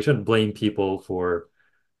 we shouldn't blame people for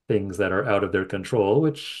things that are out of their control,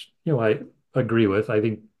 which, I agree with. I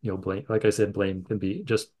think, blame, like I said, blame can be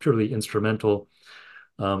just purely instrumental.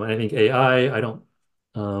 And I think AI,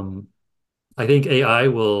 um, I think AI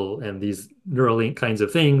will, and these Neuralink kinds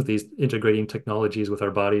of things, these integrating technologies with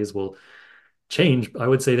our bodies will change. I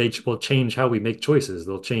would say they will change how we make choices.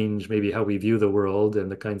 They'll change maybe how we view the world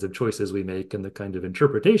and the kinds of choices we make and the kind of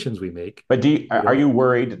interpretations we make. But We are don't. you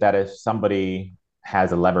worried that if somebody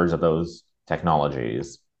has the levers of those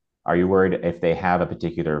technologies, are you worried if they have a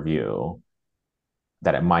particular view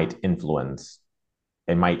that it might increase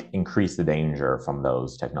the danger from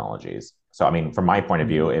those technologies? So, I mean, from my point of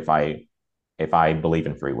view, Hmm. if I believe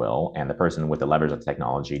in free will and the person with the levers of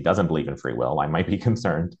technology doesn't believe in free will, I might be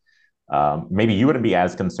concerned. Maybe you wouldn't be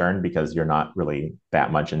as concerned because you're not really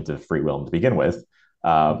that much into free will to begin with.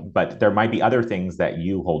 But there might be other things that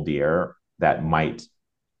you hold dear that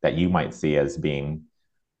you might see as being,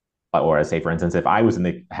 or as say, for instance, if I was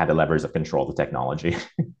had the levers of control of the technology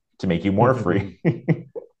to make you more free.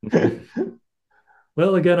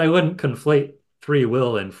 Well, again, I wouldn't conflate free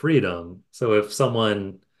will and freedom. So if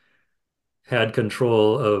someone had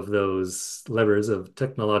control of those levers of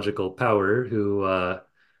technological power who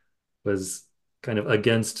was kind of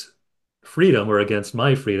against freedom or against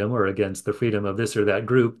my freedom or against the freedom of this or that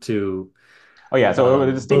group to Oh yeah, so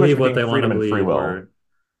distinguish believe what between they want to freedom and free believe, will. or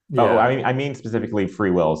Oh, yeah, I mean specifically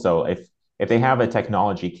free will. So if they have a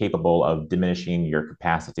technology capable of diminishing your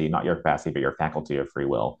capacity, not your capacity, but your faculty of free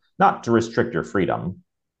will, not to restrict your freedom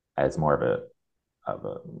as more of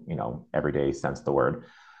a everyday sense of the word,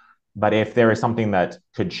 but if there is something that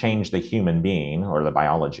could change the human being or the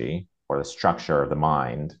biology or the structure of the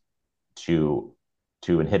mind to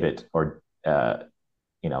inhibit or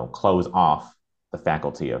close off the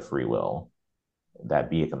faculty of free will, that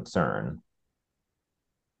be a concern.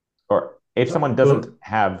 Or if someone doesn't well,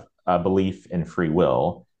 have a belief in free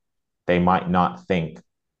will, they might not think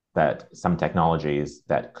that some technologies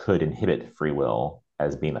that could inhibit free will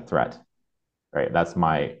as being a threat. Right? That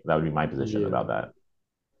would be my position yeah, about that.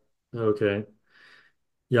 okay.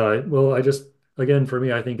 Yeah, well, I just again for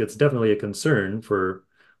me, I think it's definitely a concern for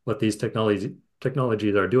what these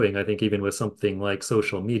technologies are doing. I think even with something like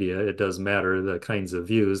social media, it does matter the kinds of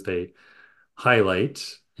views they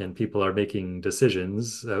highlight, and people are making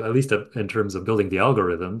decisions, at least in terms of building the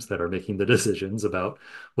algorithms that are making the decisions about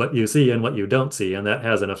what you see and what you don't see, and that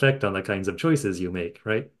has an effect on the kinds of choices you make,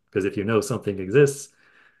 right? Because if you know something exists,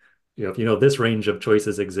 if you know this range of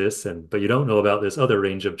choices exists, and but you don't know about this other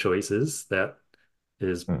range of choices, that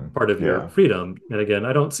is part of your Yeah. freedom. And again,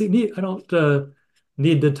 I don't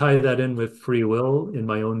need to tie that in with free will in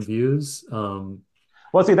my own views.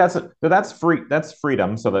 Well, see, that's free. That's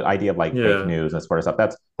freedom. So the idea of like fake Yeah, news and sort of stuff,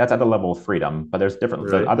 that's at the level of freedom. But there's different.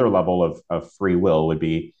 The right. other level of free will would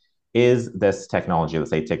be: is this technology, let's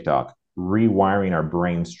say TikTok, rewiring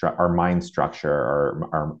our mind structure,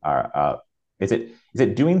 or is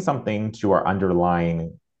it doing something to our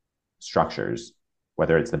underlying structures,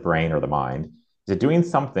 whether it's the brain or the mind? Is it doing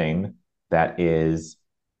something that is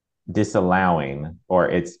disallowing, or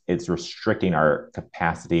it's restricting our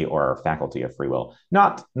capacity or our faculty of free will,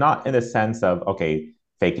 not in the sense of, okay,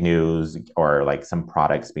 fake news or like some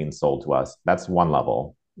products being sold to us? That's one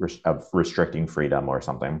level of restricting freedom or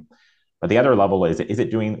something. But the other level is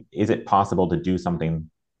it possible to do something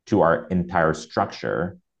to our entire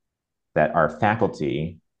structure that our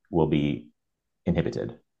faculty will be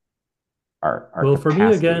inhibited, our Well, for me,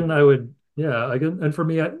 capacity. again, I would, yeah, again, and for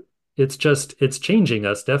me, it's changing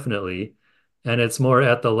us definitely. And it's more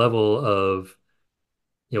at the level of,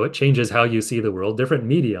 it changes how you see the world, different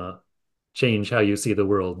media. change how you see the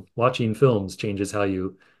world. Watching films changes how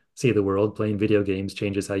you see the world. Playing video games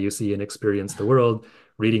changes how you see and experience the world.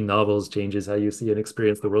 Reading novels changes how you see and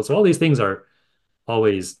experience the world. So all these things are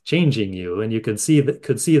always changing you, and you could see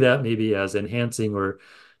that maybe as enhancing or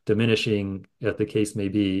diminishing, if the case may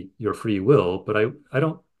be, your free will. But I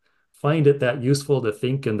don't find it that useful to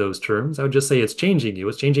think in those terms. I would just say it's changing you.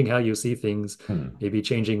 It's changing how you see things, Hmm. maybe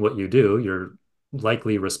changing what you do, your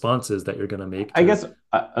likely responses that you're going to make I to. guess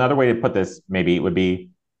another way to put this maybe would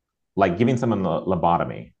be like giving someone a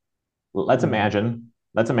lobotomy. Mhm.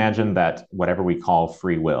 Let's imagine that whatever we call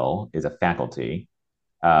free will is a faculty.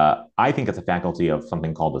 I think it's a faculty of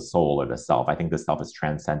something called the soul or the self. I think the self is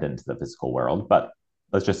transcendent to the physical world. But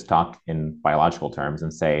let's just talk in biological terms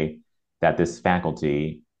and say that this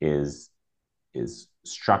faculty is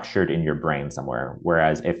structured in your brain somewhere.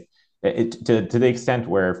 Whereas if to the extent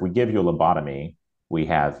where if we give you a lobotomy, we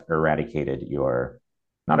have eradicated your,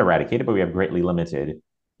 not eradicated, but we have greatly limited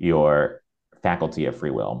your faculty of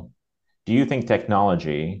free will. Do you think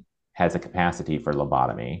technology has a capacity for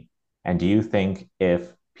lobotomy? And do you think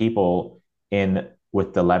if people in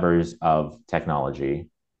with the levers of technology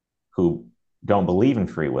who don't believe in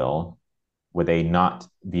free will, would they not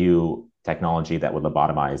view technology that would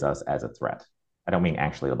lobotomize us as a threat? I don't mean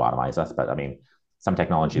actually lobotomize us, but I mean some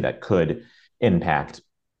technology that could impact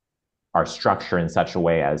our structure in such a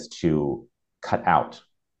way as to cut out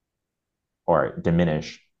or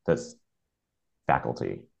diminish this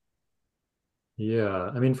faculty.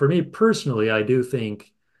 Yeah, I mean, for me personally, I do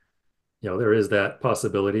think, there is that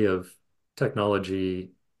possibility of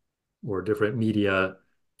technology or different media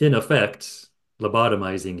in effect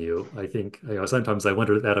lobotomizing you. I think, sometimes I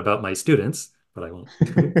wonder that about my students, but I won't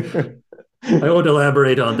I won't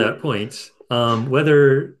elaborate on that point.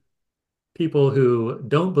 Whether people who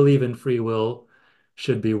don't believe in free will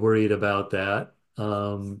should be worried about that.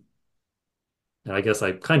 And I guess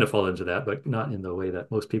I kind of fall into that, but not in the way that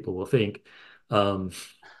most people will think. Um,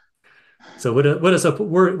 so what does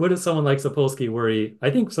someone like Sapolsky worry? I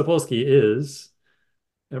think Sapolsky is.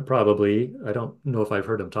 Probably. I don't know if I've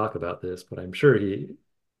heard him talk about this, but I'm sure he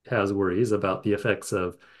has worries about the effects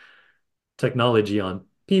of technology on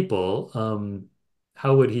people.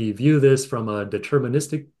 How would he view this from a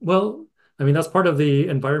deterministic? Well, I mean, that's part of the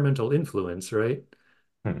environmental influence, right?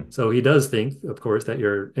 Hmm. So he does think, of course, that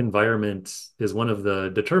your environment is one of the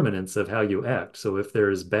determinants of how you act. So if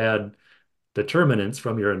there's bad determinants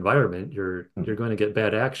from your environment, you're Hmm. going to get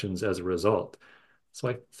bad actions as a result. So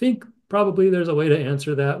I think probably there's a way to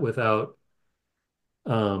answer that without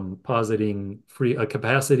positing a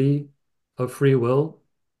capacity of free will,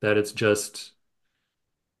 that it's just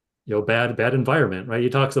bad environment, right? He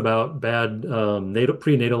talks about bad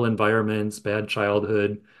prenatal environments, bad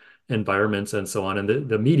childhood environments, and so on. And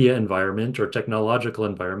the media environment or technological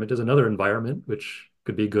environment is another environment, which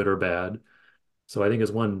could be good or bad. So I think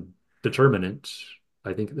as one determinant,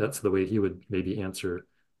 I think that's the way he would maybe answer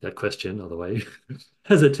that question, although I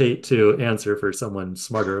hesitate to answer for someone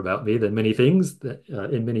smarter about me than many things, that,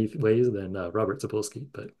 in many ways, than Robert Sapolsky.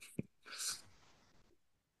 But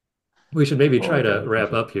we should maybe Well, try we to can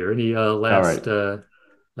wrap appreciate. up here. Any All right.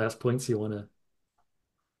 last points you want to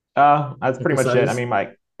That's pretty much it. I emphasize?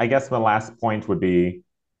 mean, I guess the last point would be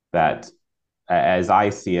that, as I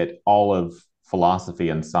see it, all of philosophy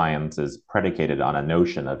and science is predicated on a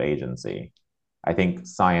notion of agency. I think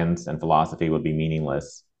science and philosophy would be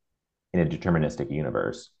meaningless in a deterministic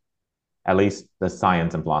universe, at least the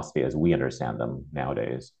science and philosophy as we understand them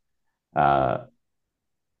nowadays. Uh,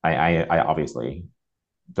 I obviously,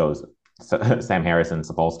 those Sam Harris and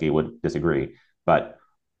Sapolsky would disagree, but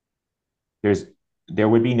there's there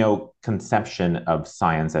would be no conception of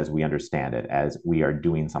science as we understand it, as we are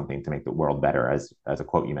doing something to make the world better, as a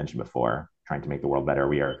quote you mentioned before, trying to make the world better.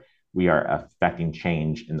 We are affecting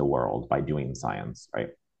change in the world by doing science, right?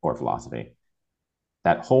 Or philosophy.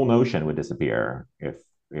 That whole notion would disappear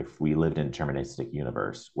if we lived in a deterministic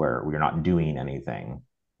universe where we're not doing anything.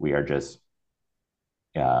 We are just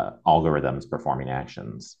algorithms performing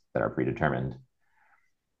actions that are predetermined.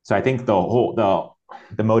 So I think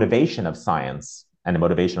the motivation of science and the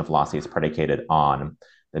motivation of philosophy is predicated on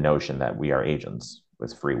the notion that we are agents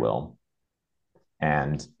with free will.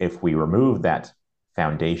 And if we remove that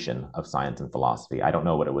foundation of science and philosophy, I don't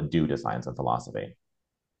know what it would do to science and philosophy.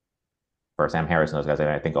 For Sam Harris and those guys,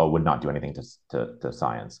 I think, oh, it would not do anything to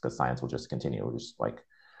science because science will just continue. Just like,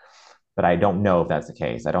 but I don't know if that's the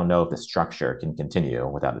case. I don't know if the structure can continue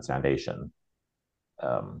without its foundation.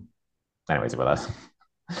 Um, anyways, well, that's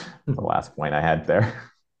the last point I had there.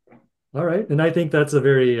 All right. And I think that's a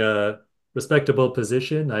very respectable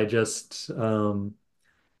position. I just,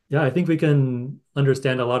 Yeah, I think we can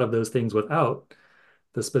understand a lot of those things without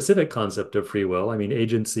the specific concept of free will. I mean,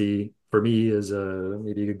 agency for me is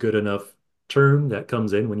maybe a good enough term that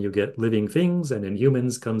comes in when you get living things, and in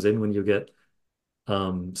humans comes in when you get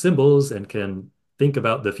symbols and can think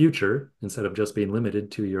about the future instead of just being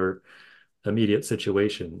limited to your immediate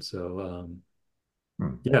situation. So,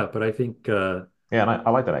 Hmm. yeah, but I think, Yeah, and I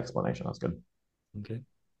like that explanation. That's good. okay.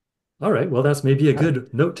 All right. Well, that's maybe a All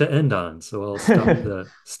good note to end on. So I'll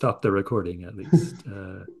right. stop the recording at least.